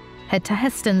 Head to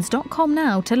hestons.com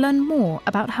now to learn more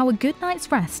about how a good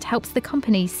night's rest helps the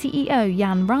company's CEO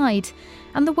Jan Ride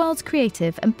and the world's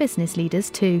creative and business leaders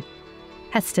too.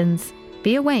 Heston's,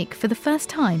 be awake for the first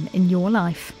time in your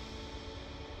life.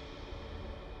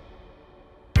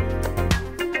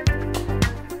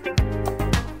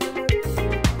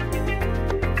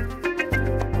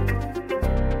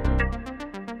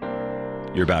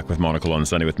 You're back with Monocle on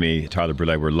Sunday with me, Tyler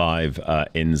Brûlé. We're live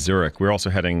in Zurich. We're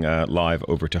also heading live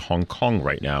over to Hong Kong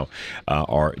right now.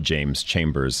 Our James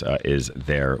Chambers is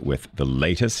there with the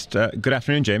latest. Good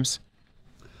afternoon, James.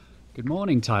 Good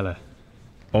morning, Tyler.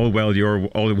 All well your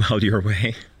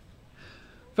way?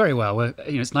 Very well.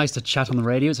 It's nice to chat on the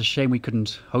radio. It's a shame we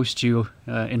couldn't host you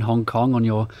in Hong Kong on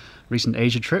your recent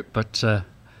Asia trip, but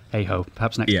hey-ho,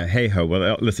 perhaps next time. Hey-ho.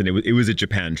 Well, listen, it was a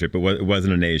Japan trip. It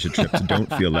wasn't an Asia trip, so don't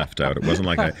feel left out. It wasn't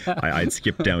like I'd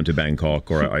skipped down to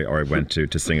Bangkok or I went to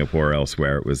Singapore or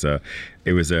elsewhere. It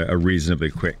was a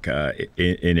reasonably quick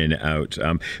in and out.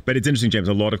 But it's interesting, James,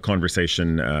 a lot of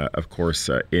conversation, of course,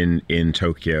 in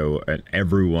Tokyo, and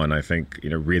everyone, I think,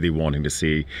 really wanting to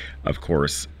see, of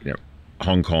course,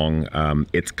 Hong Kong,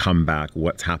 its comeback,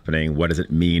 what's happening, what does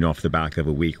it mean off the back of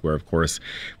a week where, of course,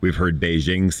 we've heard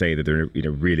Beijing say that they're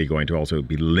really going to also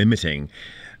be limiting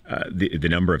the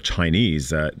number of Chinese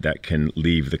that can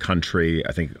leave the country.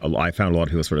 I think I found a lot of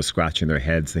people sort of scratching their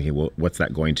heads thinking, well, what's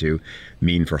that going to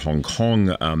mean for Hong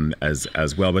Kong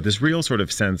as well? But this real sort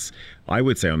of sense, I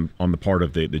would say, on the part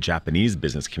of the Japanese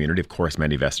business community, of course,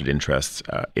 many vested interests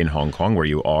in Hong Kong, where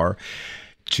you are,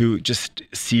 to just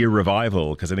see a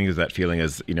revival, because I think there's that feeling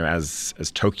as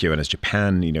Tokyo and as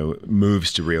Japan,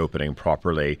 moves to reopening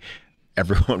properly,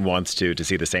 everyone wants to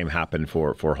see the same happen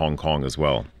for Hong Kong as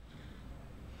well.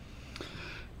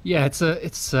 Yeah, it's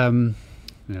a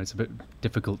bit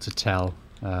difficult to tell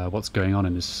what's going on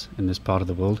in this part of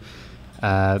the world,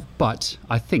 but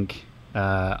I think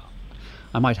I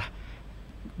might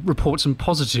report some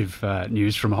positive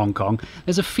news from Hong Kong.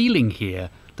 There's a feeling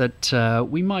here that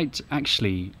we might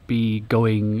actually be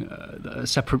going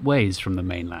separate ways from the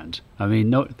mainland. I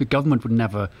mean, no, the government would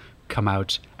never come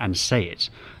out and say it.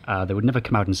 They would never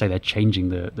come out and say they're changing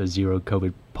the zero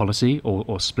COVID policy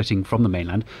or splitting from the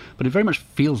mainland. But it very much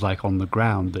feels like on the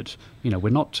ground that, we're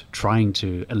not trying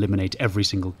to eliminate every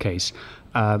single case.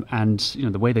 And,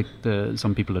 the way that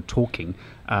some people are talking,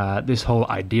 this whole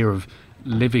idea of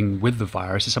living with the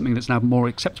virus is something that's now more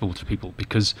acceptable to people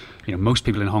because, most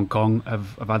people in Hong Kong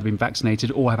have either been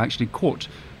vaccinated or have actually caught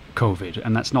COVID.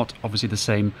 And that's not obviously the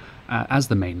same as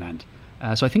the mainland.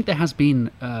 So I think there has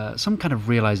been some kind of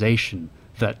realization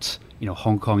that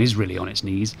Hong Kong is really on its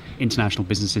knees. International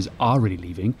businesses are really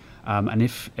leaving, and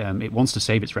if it wants to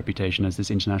save its reputation as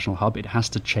this international hub, it has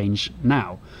to change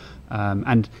now.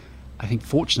 And I think,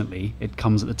 fortunately, it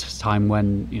comes at the time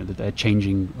when that they're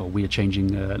changing, or we are changing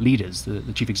leaders.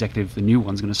 The chief executive, the new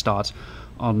one's going to start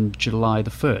on July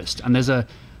the 1st, and there's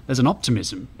an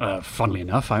optimism, funnily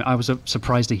enough. I was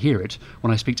surprised to hear it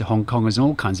when I speak to Hong Kongers in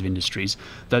all kinds of industries,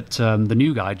 that the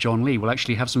new guy, John Lee, will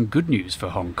actually have some good news for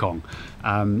Hong Kong.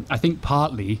 I think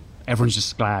partly everyone's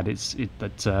just glad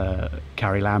that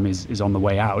Carrie Lam is on the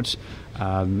way out,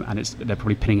 and they're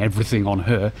probably pinning everything on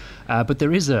her. But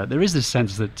there is this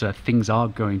sense that things are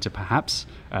going to perhaps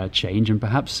change, and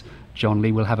perhaps John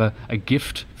Lee will have a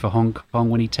gift for Hong Kong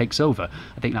when he takes over.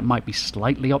 I think that might be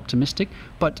slightly optimistic,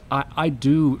 but I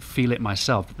do feel it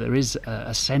myself, that there is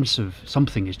a sense of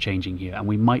something is changing here, and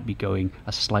we might be going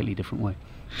a slightly different way.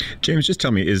 James, just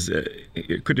tell me,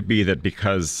 could it be that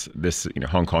because this,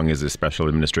 Hong Kong is a special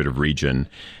administrative region,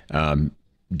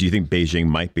 do you think Beijing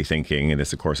might be thinking, and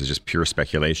this of course is just pure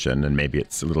speculation and maybe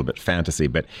it's a little bit fantasy,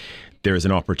 but there is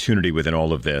an opportunity within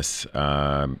all of this,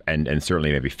 and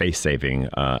certainly maybe face-saving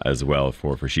as well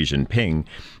for Xi Jinping,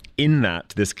 in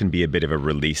that this can be a bit of a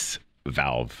release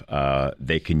valve.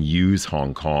 They can use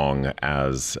Hong Kong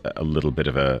as a little bit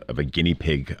of a guinea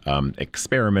pig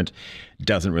experiment.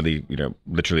 Doesn't really,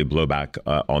 literally blow back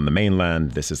on the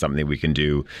mainland. This is something we can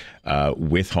do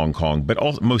with Hong Kong. But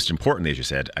also, most importantly, as you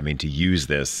said, to use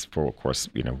this for, of course,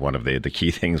 one of the key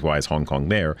things why is Hong Kong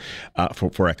there,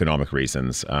 for economic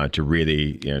reasons, to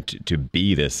really, to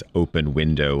be this open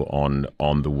window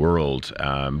on the world,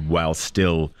 while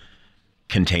still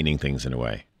containing things in a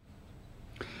way.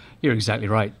 You're exactly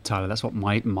right, Tyler. That's what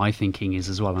my thinking is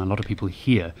as well, and a lot of people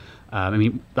here.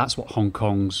 That's what Hong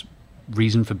Kong's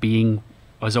reason for being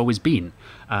has always been.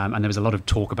 And there was a lot of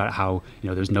talk about how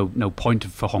there's no point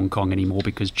for Hong Kong anymore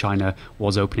because China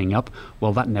was opening up.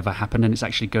 Well, that never happened, and it's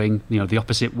actually going the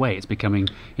opposite way. It's becoming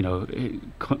the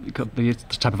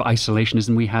type of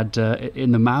isolationism we had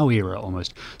in the Mao era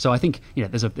almost. So I think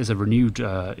there's a renewed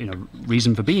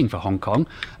reason for being for Hong Kong,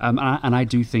 and I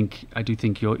do think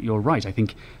you're right. I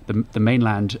think the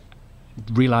mainland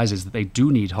realizes that they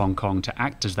do need Hong Kong to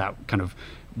act as that kind of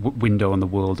window on the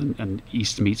world and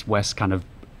east meets west kind of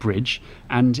bridge,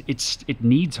 and it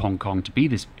needs Hong Kong to be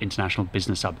this international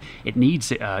business hub. It needs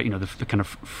the kind of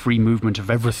free movement of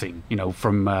everything,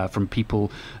 from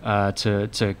people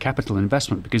to capital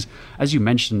investment, because as you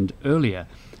mentioned earlier,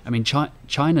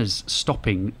 China's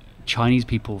stopping Chinese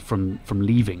people from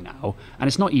leaving now, and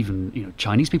it's not even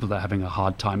Chinese people that are having a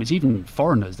hard time, it's even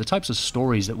foreigners. The types of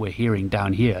stories that we're hearing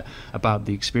down here about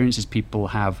the experiences people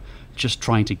have just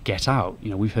trying to get out.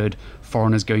 We've heard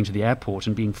foreigners going to the airport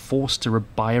and being forced to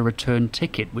buy a return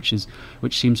ticket, which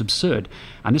seems absurd.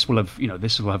 And this will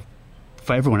have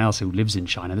for everyone else who lives in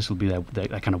China, this will be their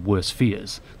kind of worst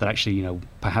fears, that actually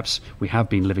perhaps we have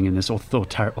been living in this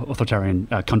authoritarian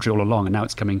country all along, and now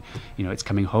it's coming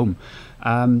home.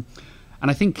 And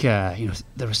I think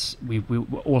we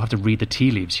all have to read the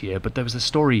tea leaves here, but there was a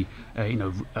story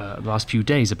the last few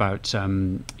days about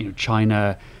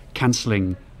China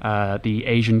cancelling the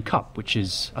Asian Cup, which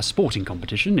is a sporting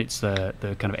competition. It's the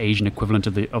kind of Asian equivalent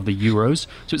of the Euros.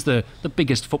 So it's the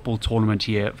biggest football tournament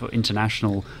here for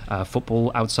international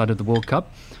football outside of the World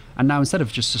Cup. And now, instead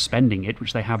of just suspending it,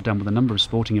 which they have done with a number of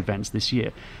sporting events this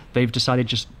year, they've decided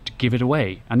just to give it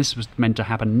away. And this was meant to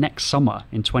happen next summer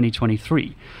in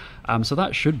 2023. So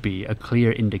that should be a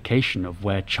clear indication of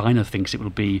where China thinks it will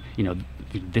be,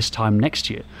 this time next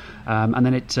year. And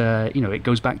then it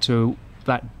goes back to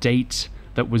that date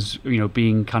that was,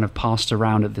 being kind of passed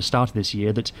around at the start of this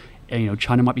year that,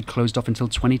 China might be closed off until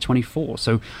 2024.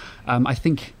 So I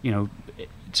think,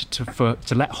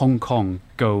 to let Hong Kong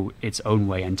go its own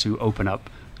way and to open up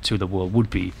to the world would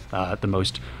be the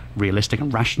most realistic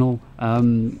and rational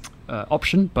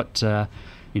option. But,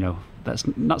 that's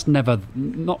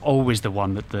not always the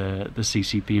one that the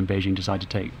CCP in Beijing decide to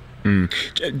take.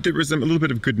 There was a little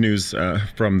bit of good news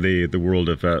from the world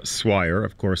of Swire,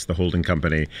 of course, the holding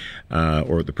company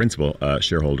or the principal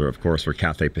shareholder, of course, for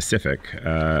Cathay Pacific.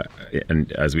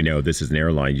 And as we know, this is an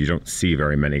airline. You don't see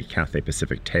very many Cathay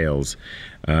Pacific tails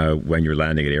when you're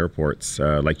landing at airports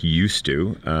like you used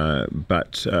to.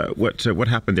 But what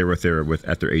happened there at their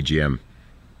AGM?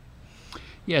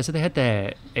 Yeah, so they had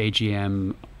their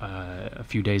AGM a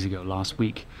few days ago, last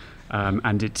week,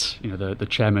 and it's the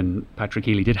chairman Patrick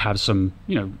Healy did have some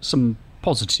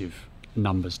positive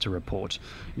numbers to report.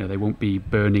 They won't be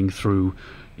burning through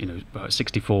about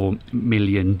 64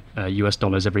 million US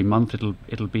dollars every month.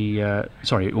 It'll be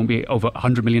it won't be over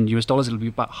 100 million US dollars. It'll be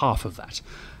about half of that.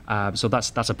 So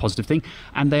that's a positive thing,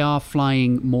 and they are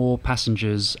flying more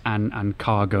passengers and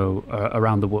cargo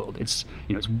around the world. It's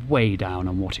it's way down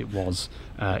on what it was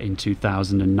in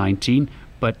 2019,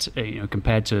 but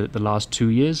compared to the last 2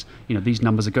 years, these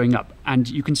numbers are going up, and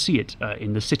you can see it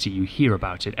in the city. You hear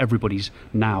about it. Everybody's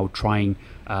now trying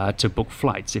to book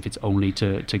flights, if it's only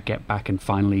to get back and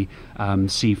finally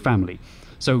see family.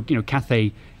 So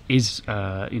Cathay is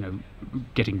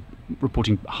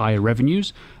reporting higher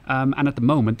revenues, and at the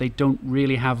moment they don't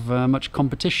really have much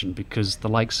competition because the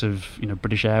likes of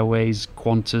British Airways,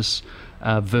 Qantas,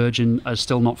 Virgin are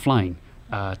still not flying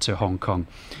to Hong Kong.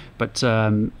 But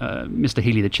Mr.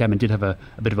 Healy, the chairman, did have a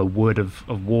bit of a word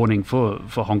of warning for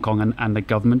Hong Kong and the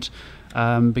government,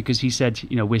 because he said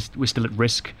we're still at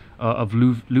risk of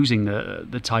losing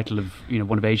the title of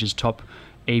one of Asia's top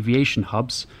aviation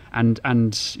hubs, and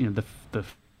the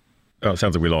Oh, it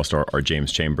sounds like we lost our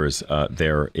James Chambers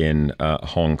there in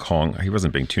Hong Kong. He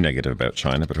wasn't being too negative about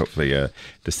China, but hopefully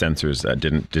the censors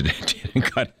didn't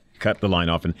cut the line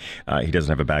off, and he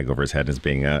doesn't have a bag over his head and is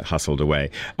being hustled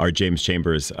away. Our James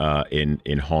Chambers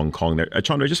in Hong Kong there.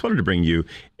 Chandra, I just wanted to bring you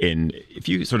in. If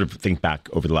you sort of think back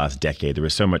over the last decade, there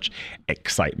was so much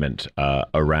excitement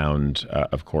around,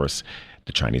 of course,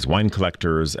 the Chinese wine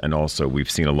collectors, and also we've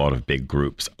seen a lot of big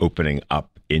groups opening up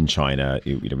in China.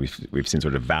 We've seen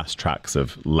sort of vast tracts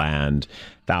of land,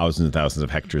 thousands and thousands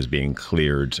of hectares being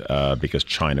cleared because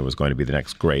China was going to be the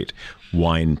next great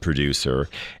wine producer.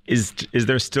 Is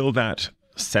there still that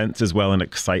sense as well and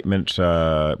excitement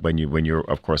when you're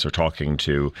of course are talking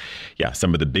to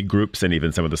some of the big groups and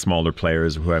even some of the smaller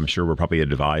players who I'm sure were probably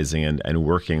advising and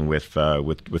working with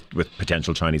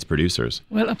potential Chinese producers?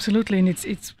 Well, absolutely, and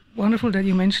it's wonderful that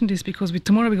you mentioned this, because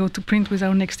tomorrow we go to print with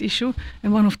our next issue,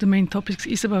 and one of the main topics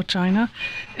is about China,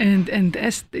 and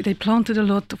as they planted a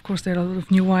lot, of course there are a lot of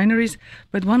new wineries,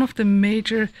 but one of the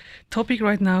major topic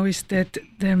right now is that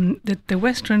the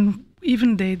Western,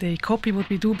 even they copy what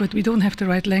we do, but we don't have the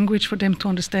right language for them to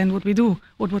understand what we do,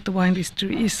 what the wine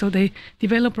industry is. So they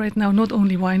develop right now not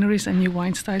only wineries and new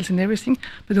wine styles and everything,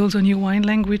 but also a new wine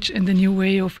language and a new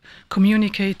way of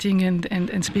communicating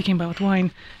and speaking about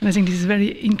wine. And I think this is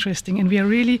very interesting. And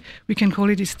we can call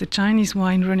it's the Chinese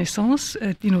wine renaissance.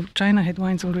 China had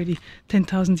wines already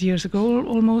 10,000 years ago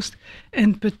almost,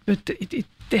 but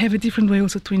they have a different way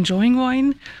also to enjoying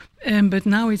wine. But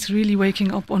now it's really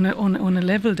waking up on a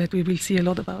level that we will see a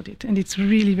lot about it, and it's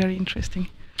really very interesting.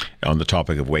 On the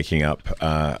topic of waking up,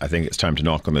 I think it's time to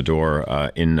knock on the door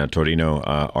in Torino.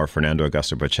 Our Fernando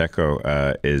Augusto Pacheco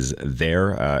is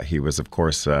there. He was, of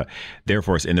course, there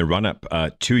for us in the run-up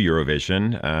to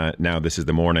Eurovision. Now, this is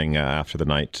the morning after the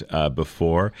night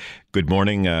before. Good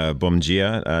morning, bom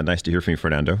dia. Nice to hear from you,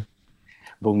 Fernando.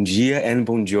 Bom dia and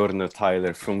buongiorno,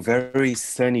 Tyler, from very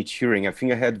sunny Turin. I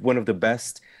think I had one of the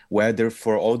best weather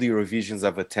for all the Eurovisions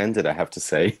I've attended, I have to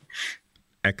say.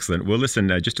 Excellent. Well, listen,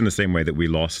 just in the same way that we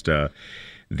lost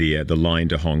the line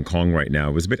to Hong Kong right now.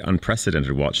 It was a bit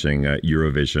unprecedented watching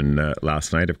Eurovision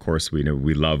last night. Of course, we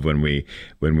love when we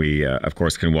of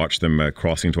course can watch them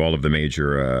crossing to all of the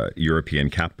major European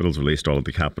capitals, or at least all of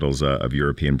the capitals of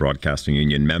European Broadcasting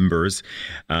Union members,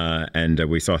 and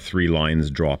we saw 3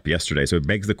 lines drop yesterday. So it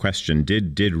begs the question: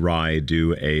 Did RAI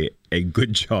do a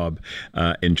good job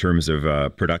in terms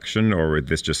of production, or were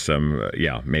this just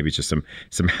maybe just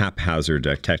some haphazard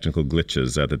technical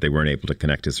glitches that they weren't able to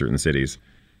connect to certain cities?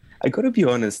 I got to be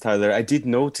honest, Tyler. I did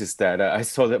notice that. I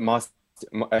saw that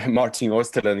Martin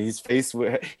Osterland, his face,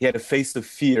 he had a face of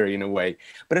fear in a way.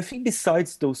 But I think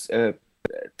besides those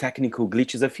technical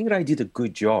glitches, I think I did a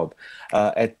good job.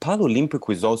 At Palo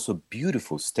Olímpico is also a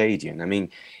beautiful stadium. I mean,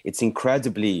 it's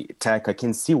incredibly tech. I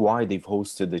can see why they've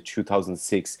hosted the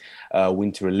 2006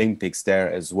 Winter Olympics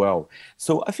there as well.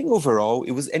 So I think overall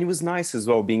it was nice as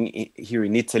well being here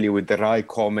in Italy with the RAI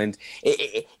comment.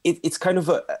 It's kind of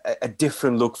a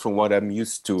different look from what I'm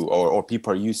used to, or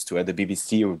people are used to at the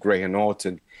BBC or Graham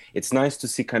Norton. It's nice to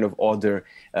see kind of other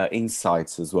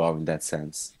insights as well in that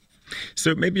sense.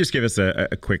 So maybe just give us a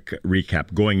quick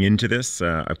recap going into this.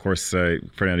 Of course,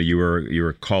 Fernando, you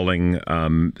were calling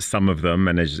some of them,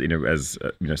 and as you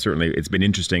know, certainly it's been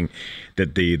interesting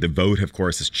that the vote, of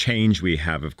course, has changed. We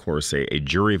have, of course, a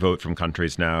jury vote from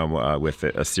countries now with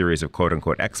a series of quote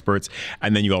unquote experts,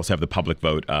 and then you also have the public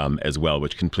vote as well,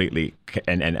 which completely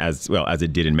and as well as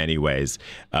it did in many ways,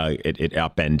 it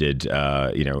upended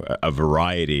a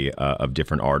variety of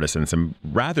different artists and some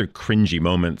rather cringy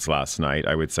moments last night,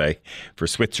 I would say, for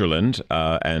Switzerland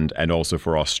and also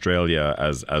for Australia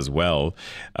as well.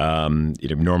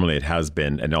 Normally it has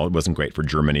been, and it wasn't great for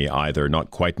Germany either.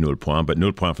 Not quite nul point, but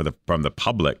nul point from the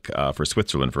public for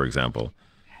Switzerland, for example.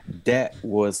 That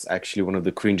was actually one of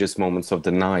the cringiest moments of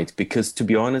the night, because to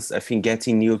be honest, I think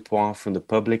getting nil point from the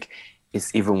public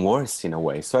is even worse in a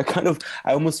way. So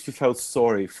I almost felt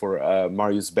sorry for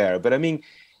Marius Baer. But I mean,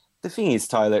 the thing is,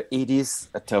 Tyler, it is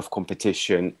a tough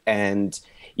competition, and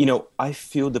I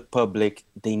feel the public,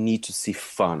 they need to see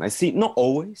fun. I see, not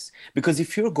always, because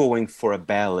if you're going for a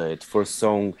ballad, for a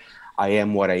song, I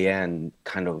am what I am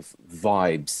kind of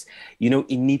vibes,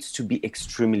 it needs to be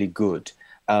extremely good.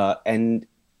 And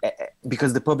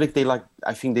because the public,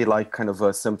 I think they like kind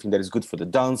of something that is good for the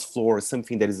dance floor,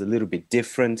 something that is a little bit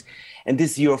different. And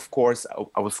this year, of course,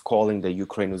 I was calling that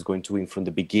Ukraine was going to win from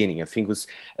the beginning. I think it was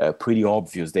pretty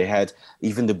obvious. They had,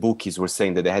 even the bookies were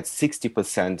saying that they had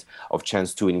 60% of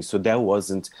chance to winning. So that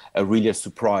wasn't really a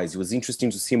surprise. It was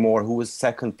interesting to see more who was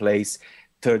second place,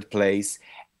 third place.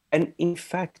 And in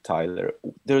fact, Tyler,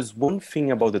 there's one thing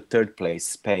about the third place,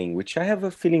 Spain, which I have a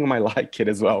feeling I might like it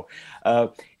as well.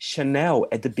 Chanel,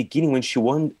 at the beginning, when she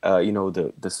won,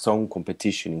 the song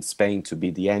competition in Spain to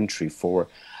be the entry for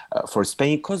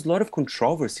Spain, it caused a lot of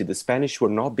controversy. The Spanish were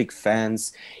not big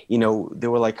fans. They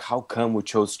were like, how come we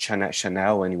chose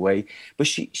Chanel anyway? But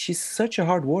she's such a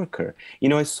hard worker.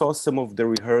 I saw some of the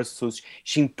rehearsals.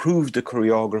 She improved the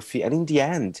choreography. And in the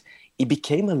end, it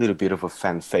became a little bit of a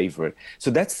fan favorite.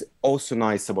 So that's also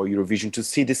nice about Eurovision, to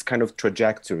see this kind of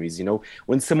trajectories,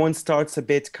 when someone starts a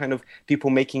bit kind of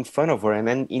people making fun of her, and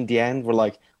then in the end we're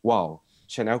like, wow,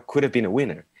 Chanel could have been a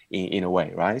winner in a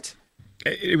way, right?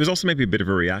 It was also maybe a bit of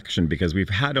a reaction because we've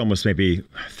had almost maybe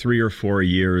 3 or 4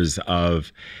 years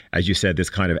of, as you said, this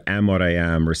kind of am what I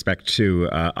am, respect to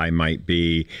I might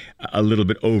be, a little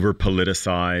bit over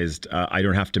politicized. I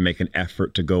don't have to make an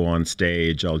effort to go on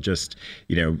stage. I'll just,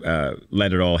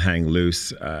 let it all hang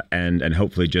loose and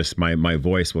hopefully just my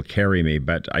voice will carry me.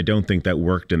 But I don't think that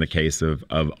worked in the case of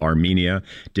Armenia.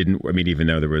 Even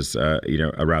though there was, a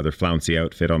rather flouncy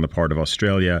outfit on the part of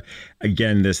Australia.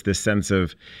 Again, this sense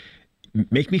of,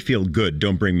 make me feel good,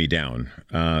 don't bring me down.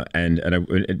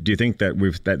 Do you think that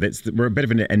we're a bit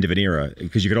of an end of an era?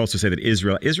 Because you could also say that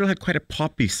Israel had quite a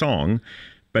poppy song,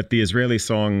 but the Israeli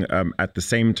song at the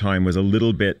same time was a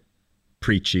little bit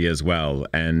preachy as well,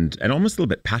 and almost a little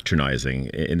bit patronizing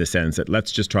in the sense that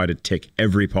let's just try to tick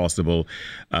every possible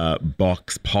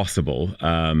box possible,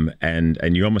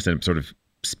 and you almost end up sort of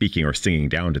speaking or singing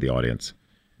down to the audience.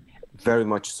 Very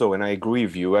much so, and I agree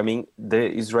with you. I mean, the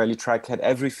Israeli track had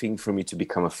everything for me to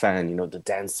become a fan. The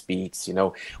dance beats,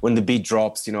 when the beat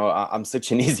drops, I'm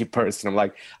such an easy person. I'm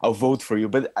like, I'll vote for you.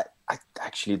 But I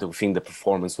actually don't think the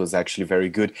performance was actually very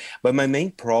good. But my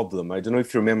main problem, I don't know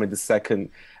if you remember the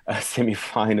second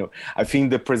semi-final, I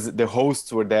think the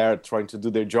hosts were there trying to do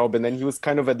their job, and then he was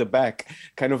kind of at the back,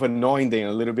 kind of annoying them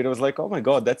a little bit. I was like, oh my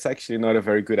God, that's actually not a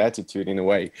very good attitude in a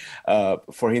way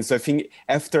for him. So I think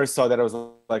after I saw that, I was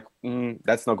like,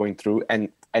 that's not going through, and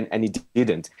it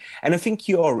didn't. And I think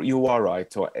you are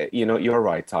right. You're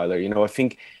right, Tyler. I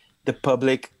think the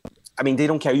public, I mean, they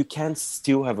don't care. You can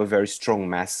still have a very strong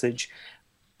message,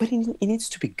 but it needs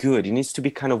to be good. It needs to be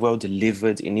kind of well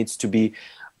delivered. It needs to be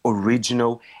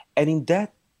original. And in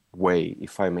that way,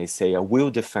 if I may say, I will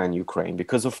defend Ukraine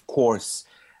because, of course,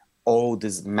 all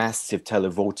this massive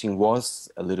televoting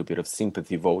was a little bit of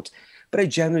sympathy vote. But I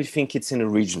generally think it's an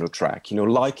original track. You know,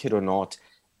 like it or not,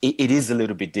 it is a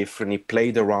little bit different. It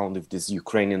played around with this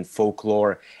Ukrainian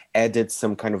folklore, added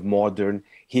some kind of modern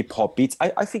hip-hop beats.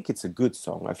 I think it's a good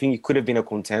song. I think it could have been a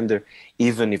contender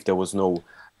even if there was no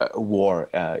war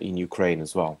in Ukraine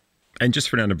as well. And just,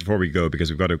 Fernando, before we go, because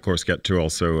we've got to, of course, get to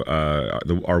also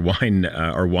our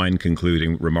wine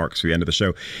concluding remarks for the end of the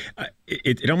show.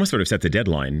 It almost sort of sets a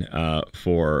deadline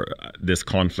for this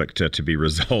conflict to be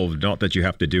resolved. Not that you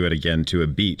have to do it again to a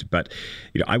beat, but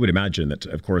I would imagine that,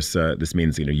 of course, this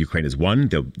means Ukraine has won.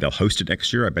 They'll host it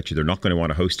next year. I bet you they're not going to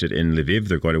want to host it in Lviv.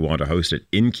 They're going to want to host it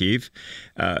in Kyiv.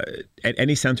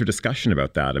 Any sense or discussion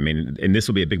about that? I mean, and this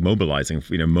will be a big mobilizing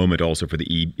moment also for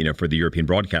the for the European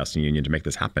Broadcasting Union to make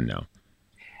this happen now.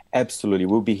 Absolutely.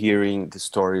 We'll be hearing the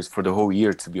stories for the whole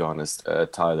year, to be honest,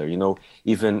 Tyler.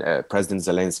 Even President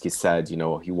Zelensky said,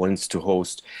 he wants to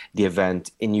host the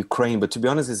event in Ukraine. But to be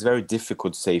honest, it's very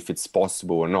difficult to say if it's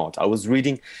possible or not. I was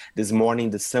reading this morning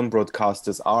that some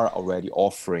broadcasters are already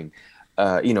offering,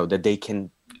 that they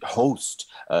can host.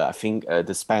 I think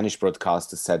the Spanish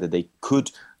broadcaster said that they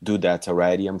could do that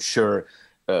already. I'm sure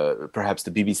perhaps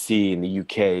the BBC in the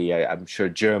UK, I'm sure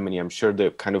Germany, I'm sure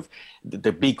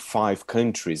the big five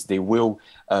countries, they will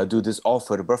do this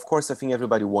offer. But of course, I think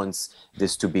everybody wants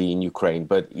this to be in Ukraine.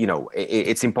 But,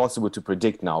 it's impossible to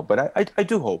predict now. But I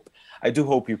do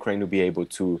hope Ukraine will be able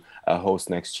to host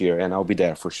next year. And I'll be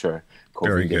there for sure.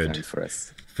 Very good. For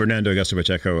us. Fernando Augusto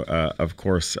Pacheco, of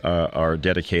course, our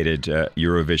dedicated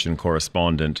Eurovision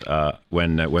correspondent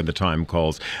when the time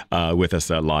calls, with us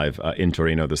live in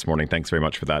Torino this morning. Thanks very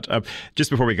much for that. Just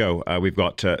before we go, we've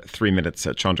got 3 minutes.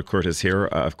 Chandra Curtis here.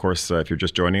 Of course, if you're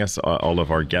just joining us, all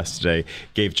of our guests today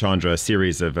gave Chandra a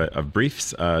series of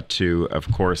briefs to,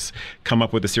 of course, come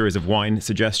up with a series of wine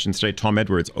suggestions today. Tom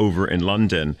Edwards over in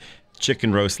London.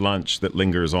 Chicken roast lunch that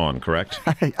lingers on, correct?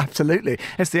 Absolutely.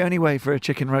 It's the only way for a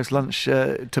chicken roast lunch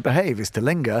to behave, is to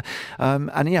linger. I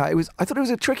thought it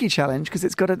was a tricky challenge because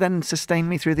it's got to then sustain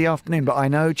me through the afternoon. But I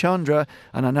know Chandra,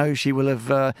 and I know she will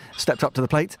have stepped up to the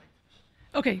plate.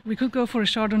 Okay, we could go for a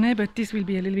Chardonnay, but this will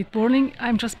be a little bit boring.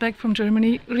 I'm just back from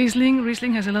Germany.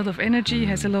 Riesling has a lot of energy,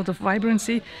 has a lot of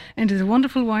vibrancy, and there's a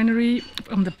wonderful winery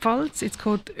from the Pfalz. It's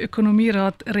called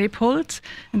Ökonomierat Rebholz,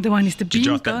 and the wine is the Did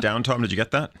you jot that down, Tom? Did you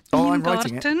get that? I'm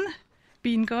writing it.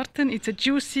 Biengarten. It's a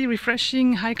juicy,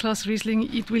 refreshing, high-class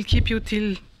Riesling. It will keep you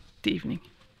till the evening.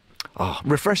 Oh,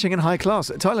 refreshing and high class.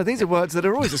 Tyler, these are words that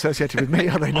are always associated with me,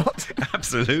 are they not?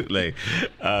 Absolutely.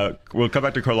 We'll come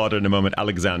back to Carlotta in a moment.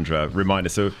 Alexandra, remind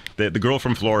us. So the girl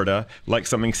from Florida likes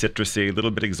something citrusy, a little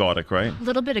bit exotic, right? A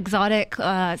little bit exotic,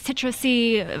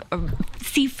 citrusy,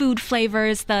 seafood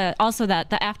flavors. The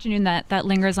afternoon that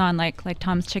lingers on like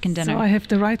Tom's chicken dinner. So I have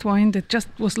the right wine that just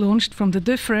was launched from the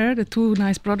Deux Frères, the two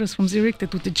nice brothers from Zürich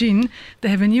that do the gin. They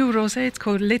have a new rosé. It's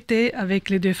called L'été avec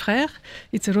les Deux Frères.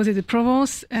 It's a rosé de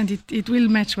Provence, and it will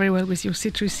match very well with your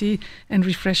citrusy and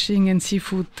refreshing and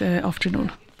seafood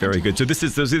afternoon. Very good. So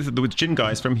those are the gin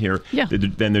guys from here. Yeah.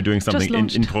 Then they're doing something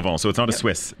in Provence. So it's not a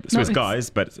Swiss guys,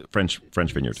 but French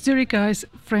vineyard. Zurich guys,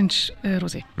 French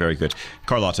rosé. Very good.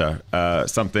 Carlotta,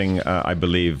 something I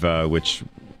believe which.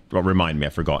 Well, remind me, I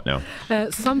forgot now.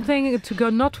 Something to go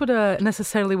not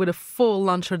necessarily with a full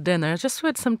lunch or dinner, just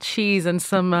with some cheese and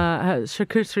some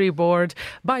charcuterie board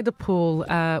by the pool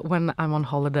when I'm on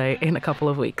holiday in a couple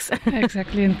of weeks.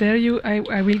 Exactly, and there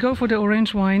I will go for the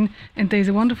orange wine, and there's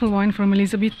a wonderful wine from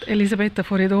Elisabetta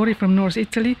Foredori from North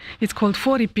Italy. It's called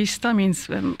Fuori Pista, means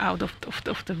out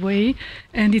of the way,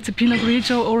 and it's a Pinot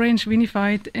Grigio orange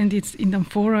vinified, and it's in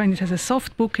amphora, and it has a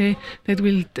soft bouquet that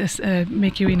will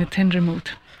make you in a tender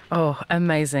mood. Oh,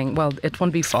 amazing. Well, it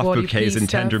won't be soft bouquets and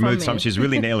tender moods. She's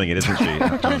really nailing it, isn't she?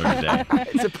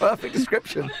 It's a perfect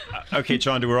description. Okay,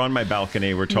 Chanda, we're on my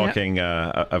balcony. We're talking,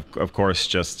 of course,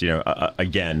 just,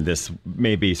 again, this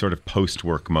maybe sort of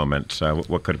post-work moment.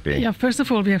 What could it be? Yeah, first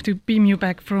of all, we have to beam you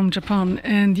back from Japan.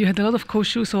 And you had a lot of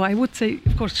koshu. So I would say,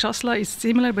 of course, Shasla is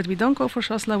similar, but we don't go for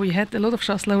Shasla. We had a lot of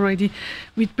Shasla already.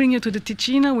 We bring you to the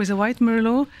Ticino with a white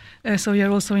Merlot. So you're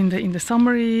also in the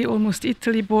summery, almost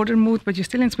Italy border mood, but you're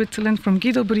still in Switzerland. Switzerland, from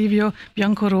Guido Brivio,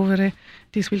 Bianco Rovere.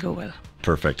 This will go well.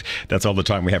 Perfect. That's all the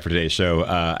time we have for today's show.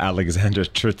 Alexander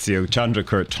Trizio, Chandra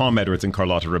Kurt, Tom Edwards and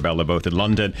Carlotta Rebella, both in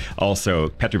London. Also,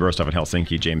 Petri Burstov in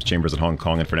Helsinki, James Chambers in Hong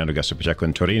Kong, and Fernando Gasto Pacheco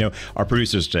in Torino. Our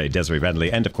producers today, Desiree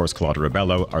Bentley, and of course, Carlotta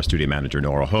Rebello. Our studio manager,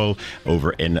 Nora Hull,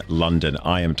 over in London.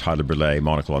 I am Tyler Brulé.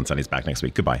 Monocle on Sunny's back next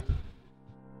week. Goodbye.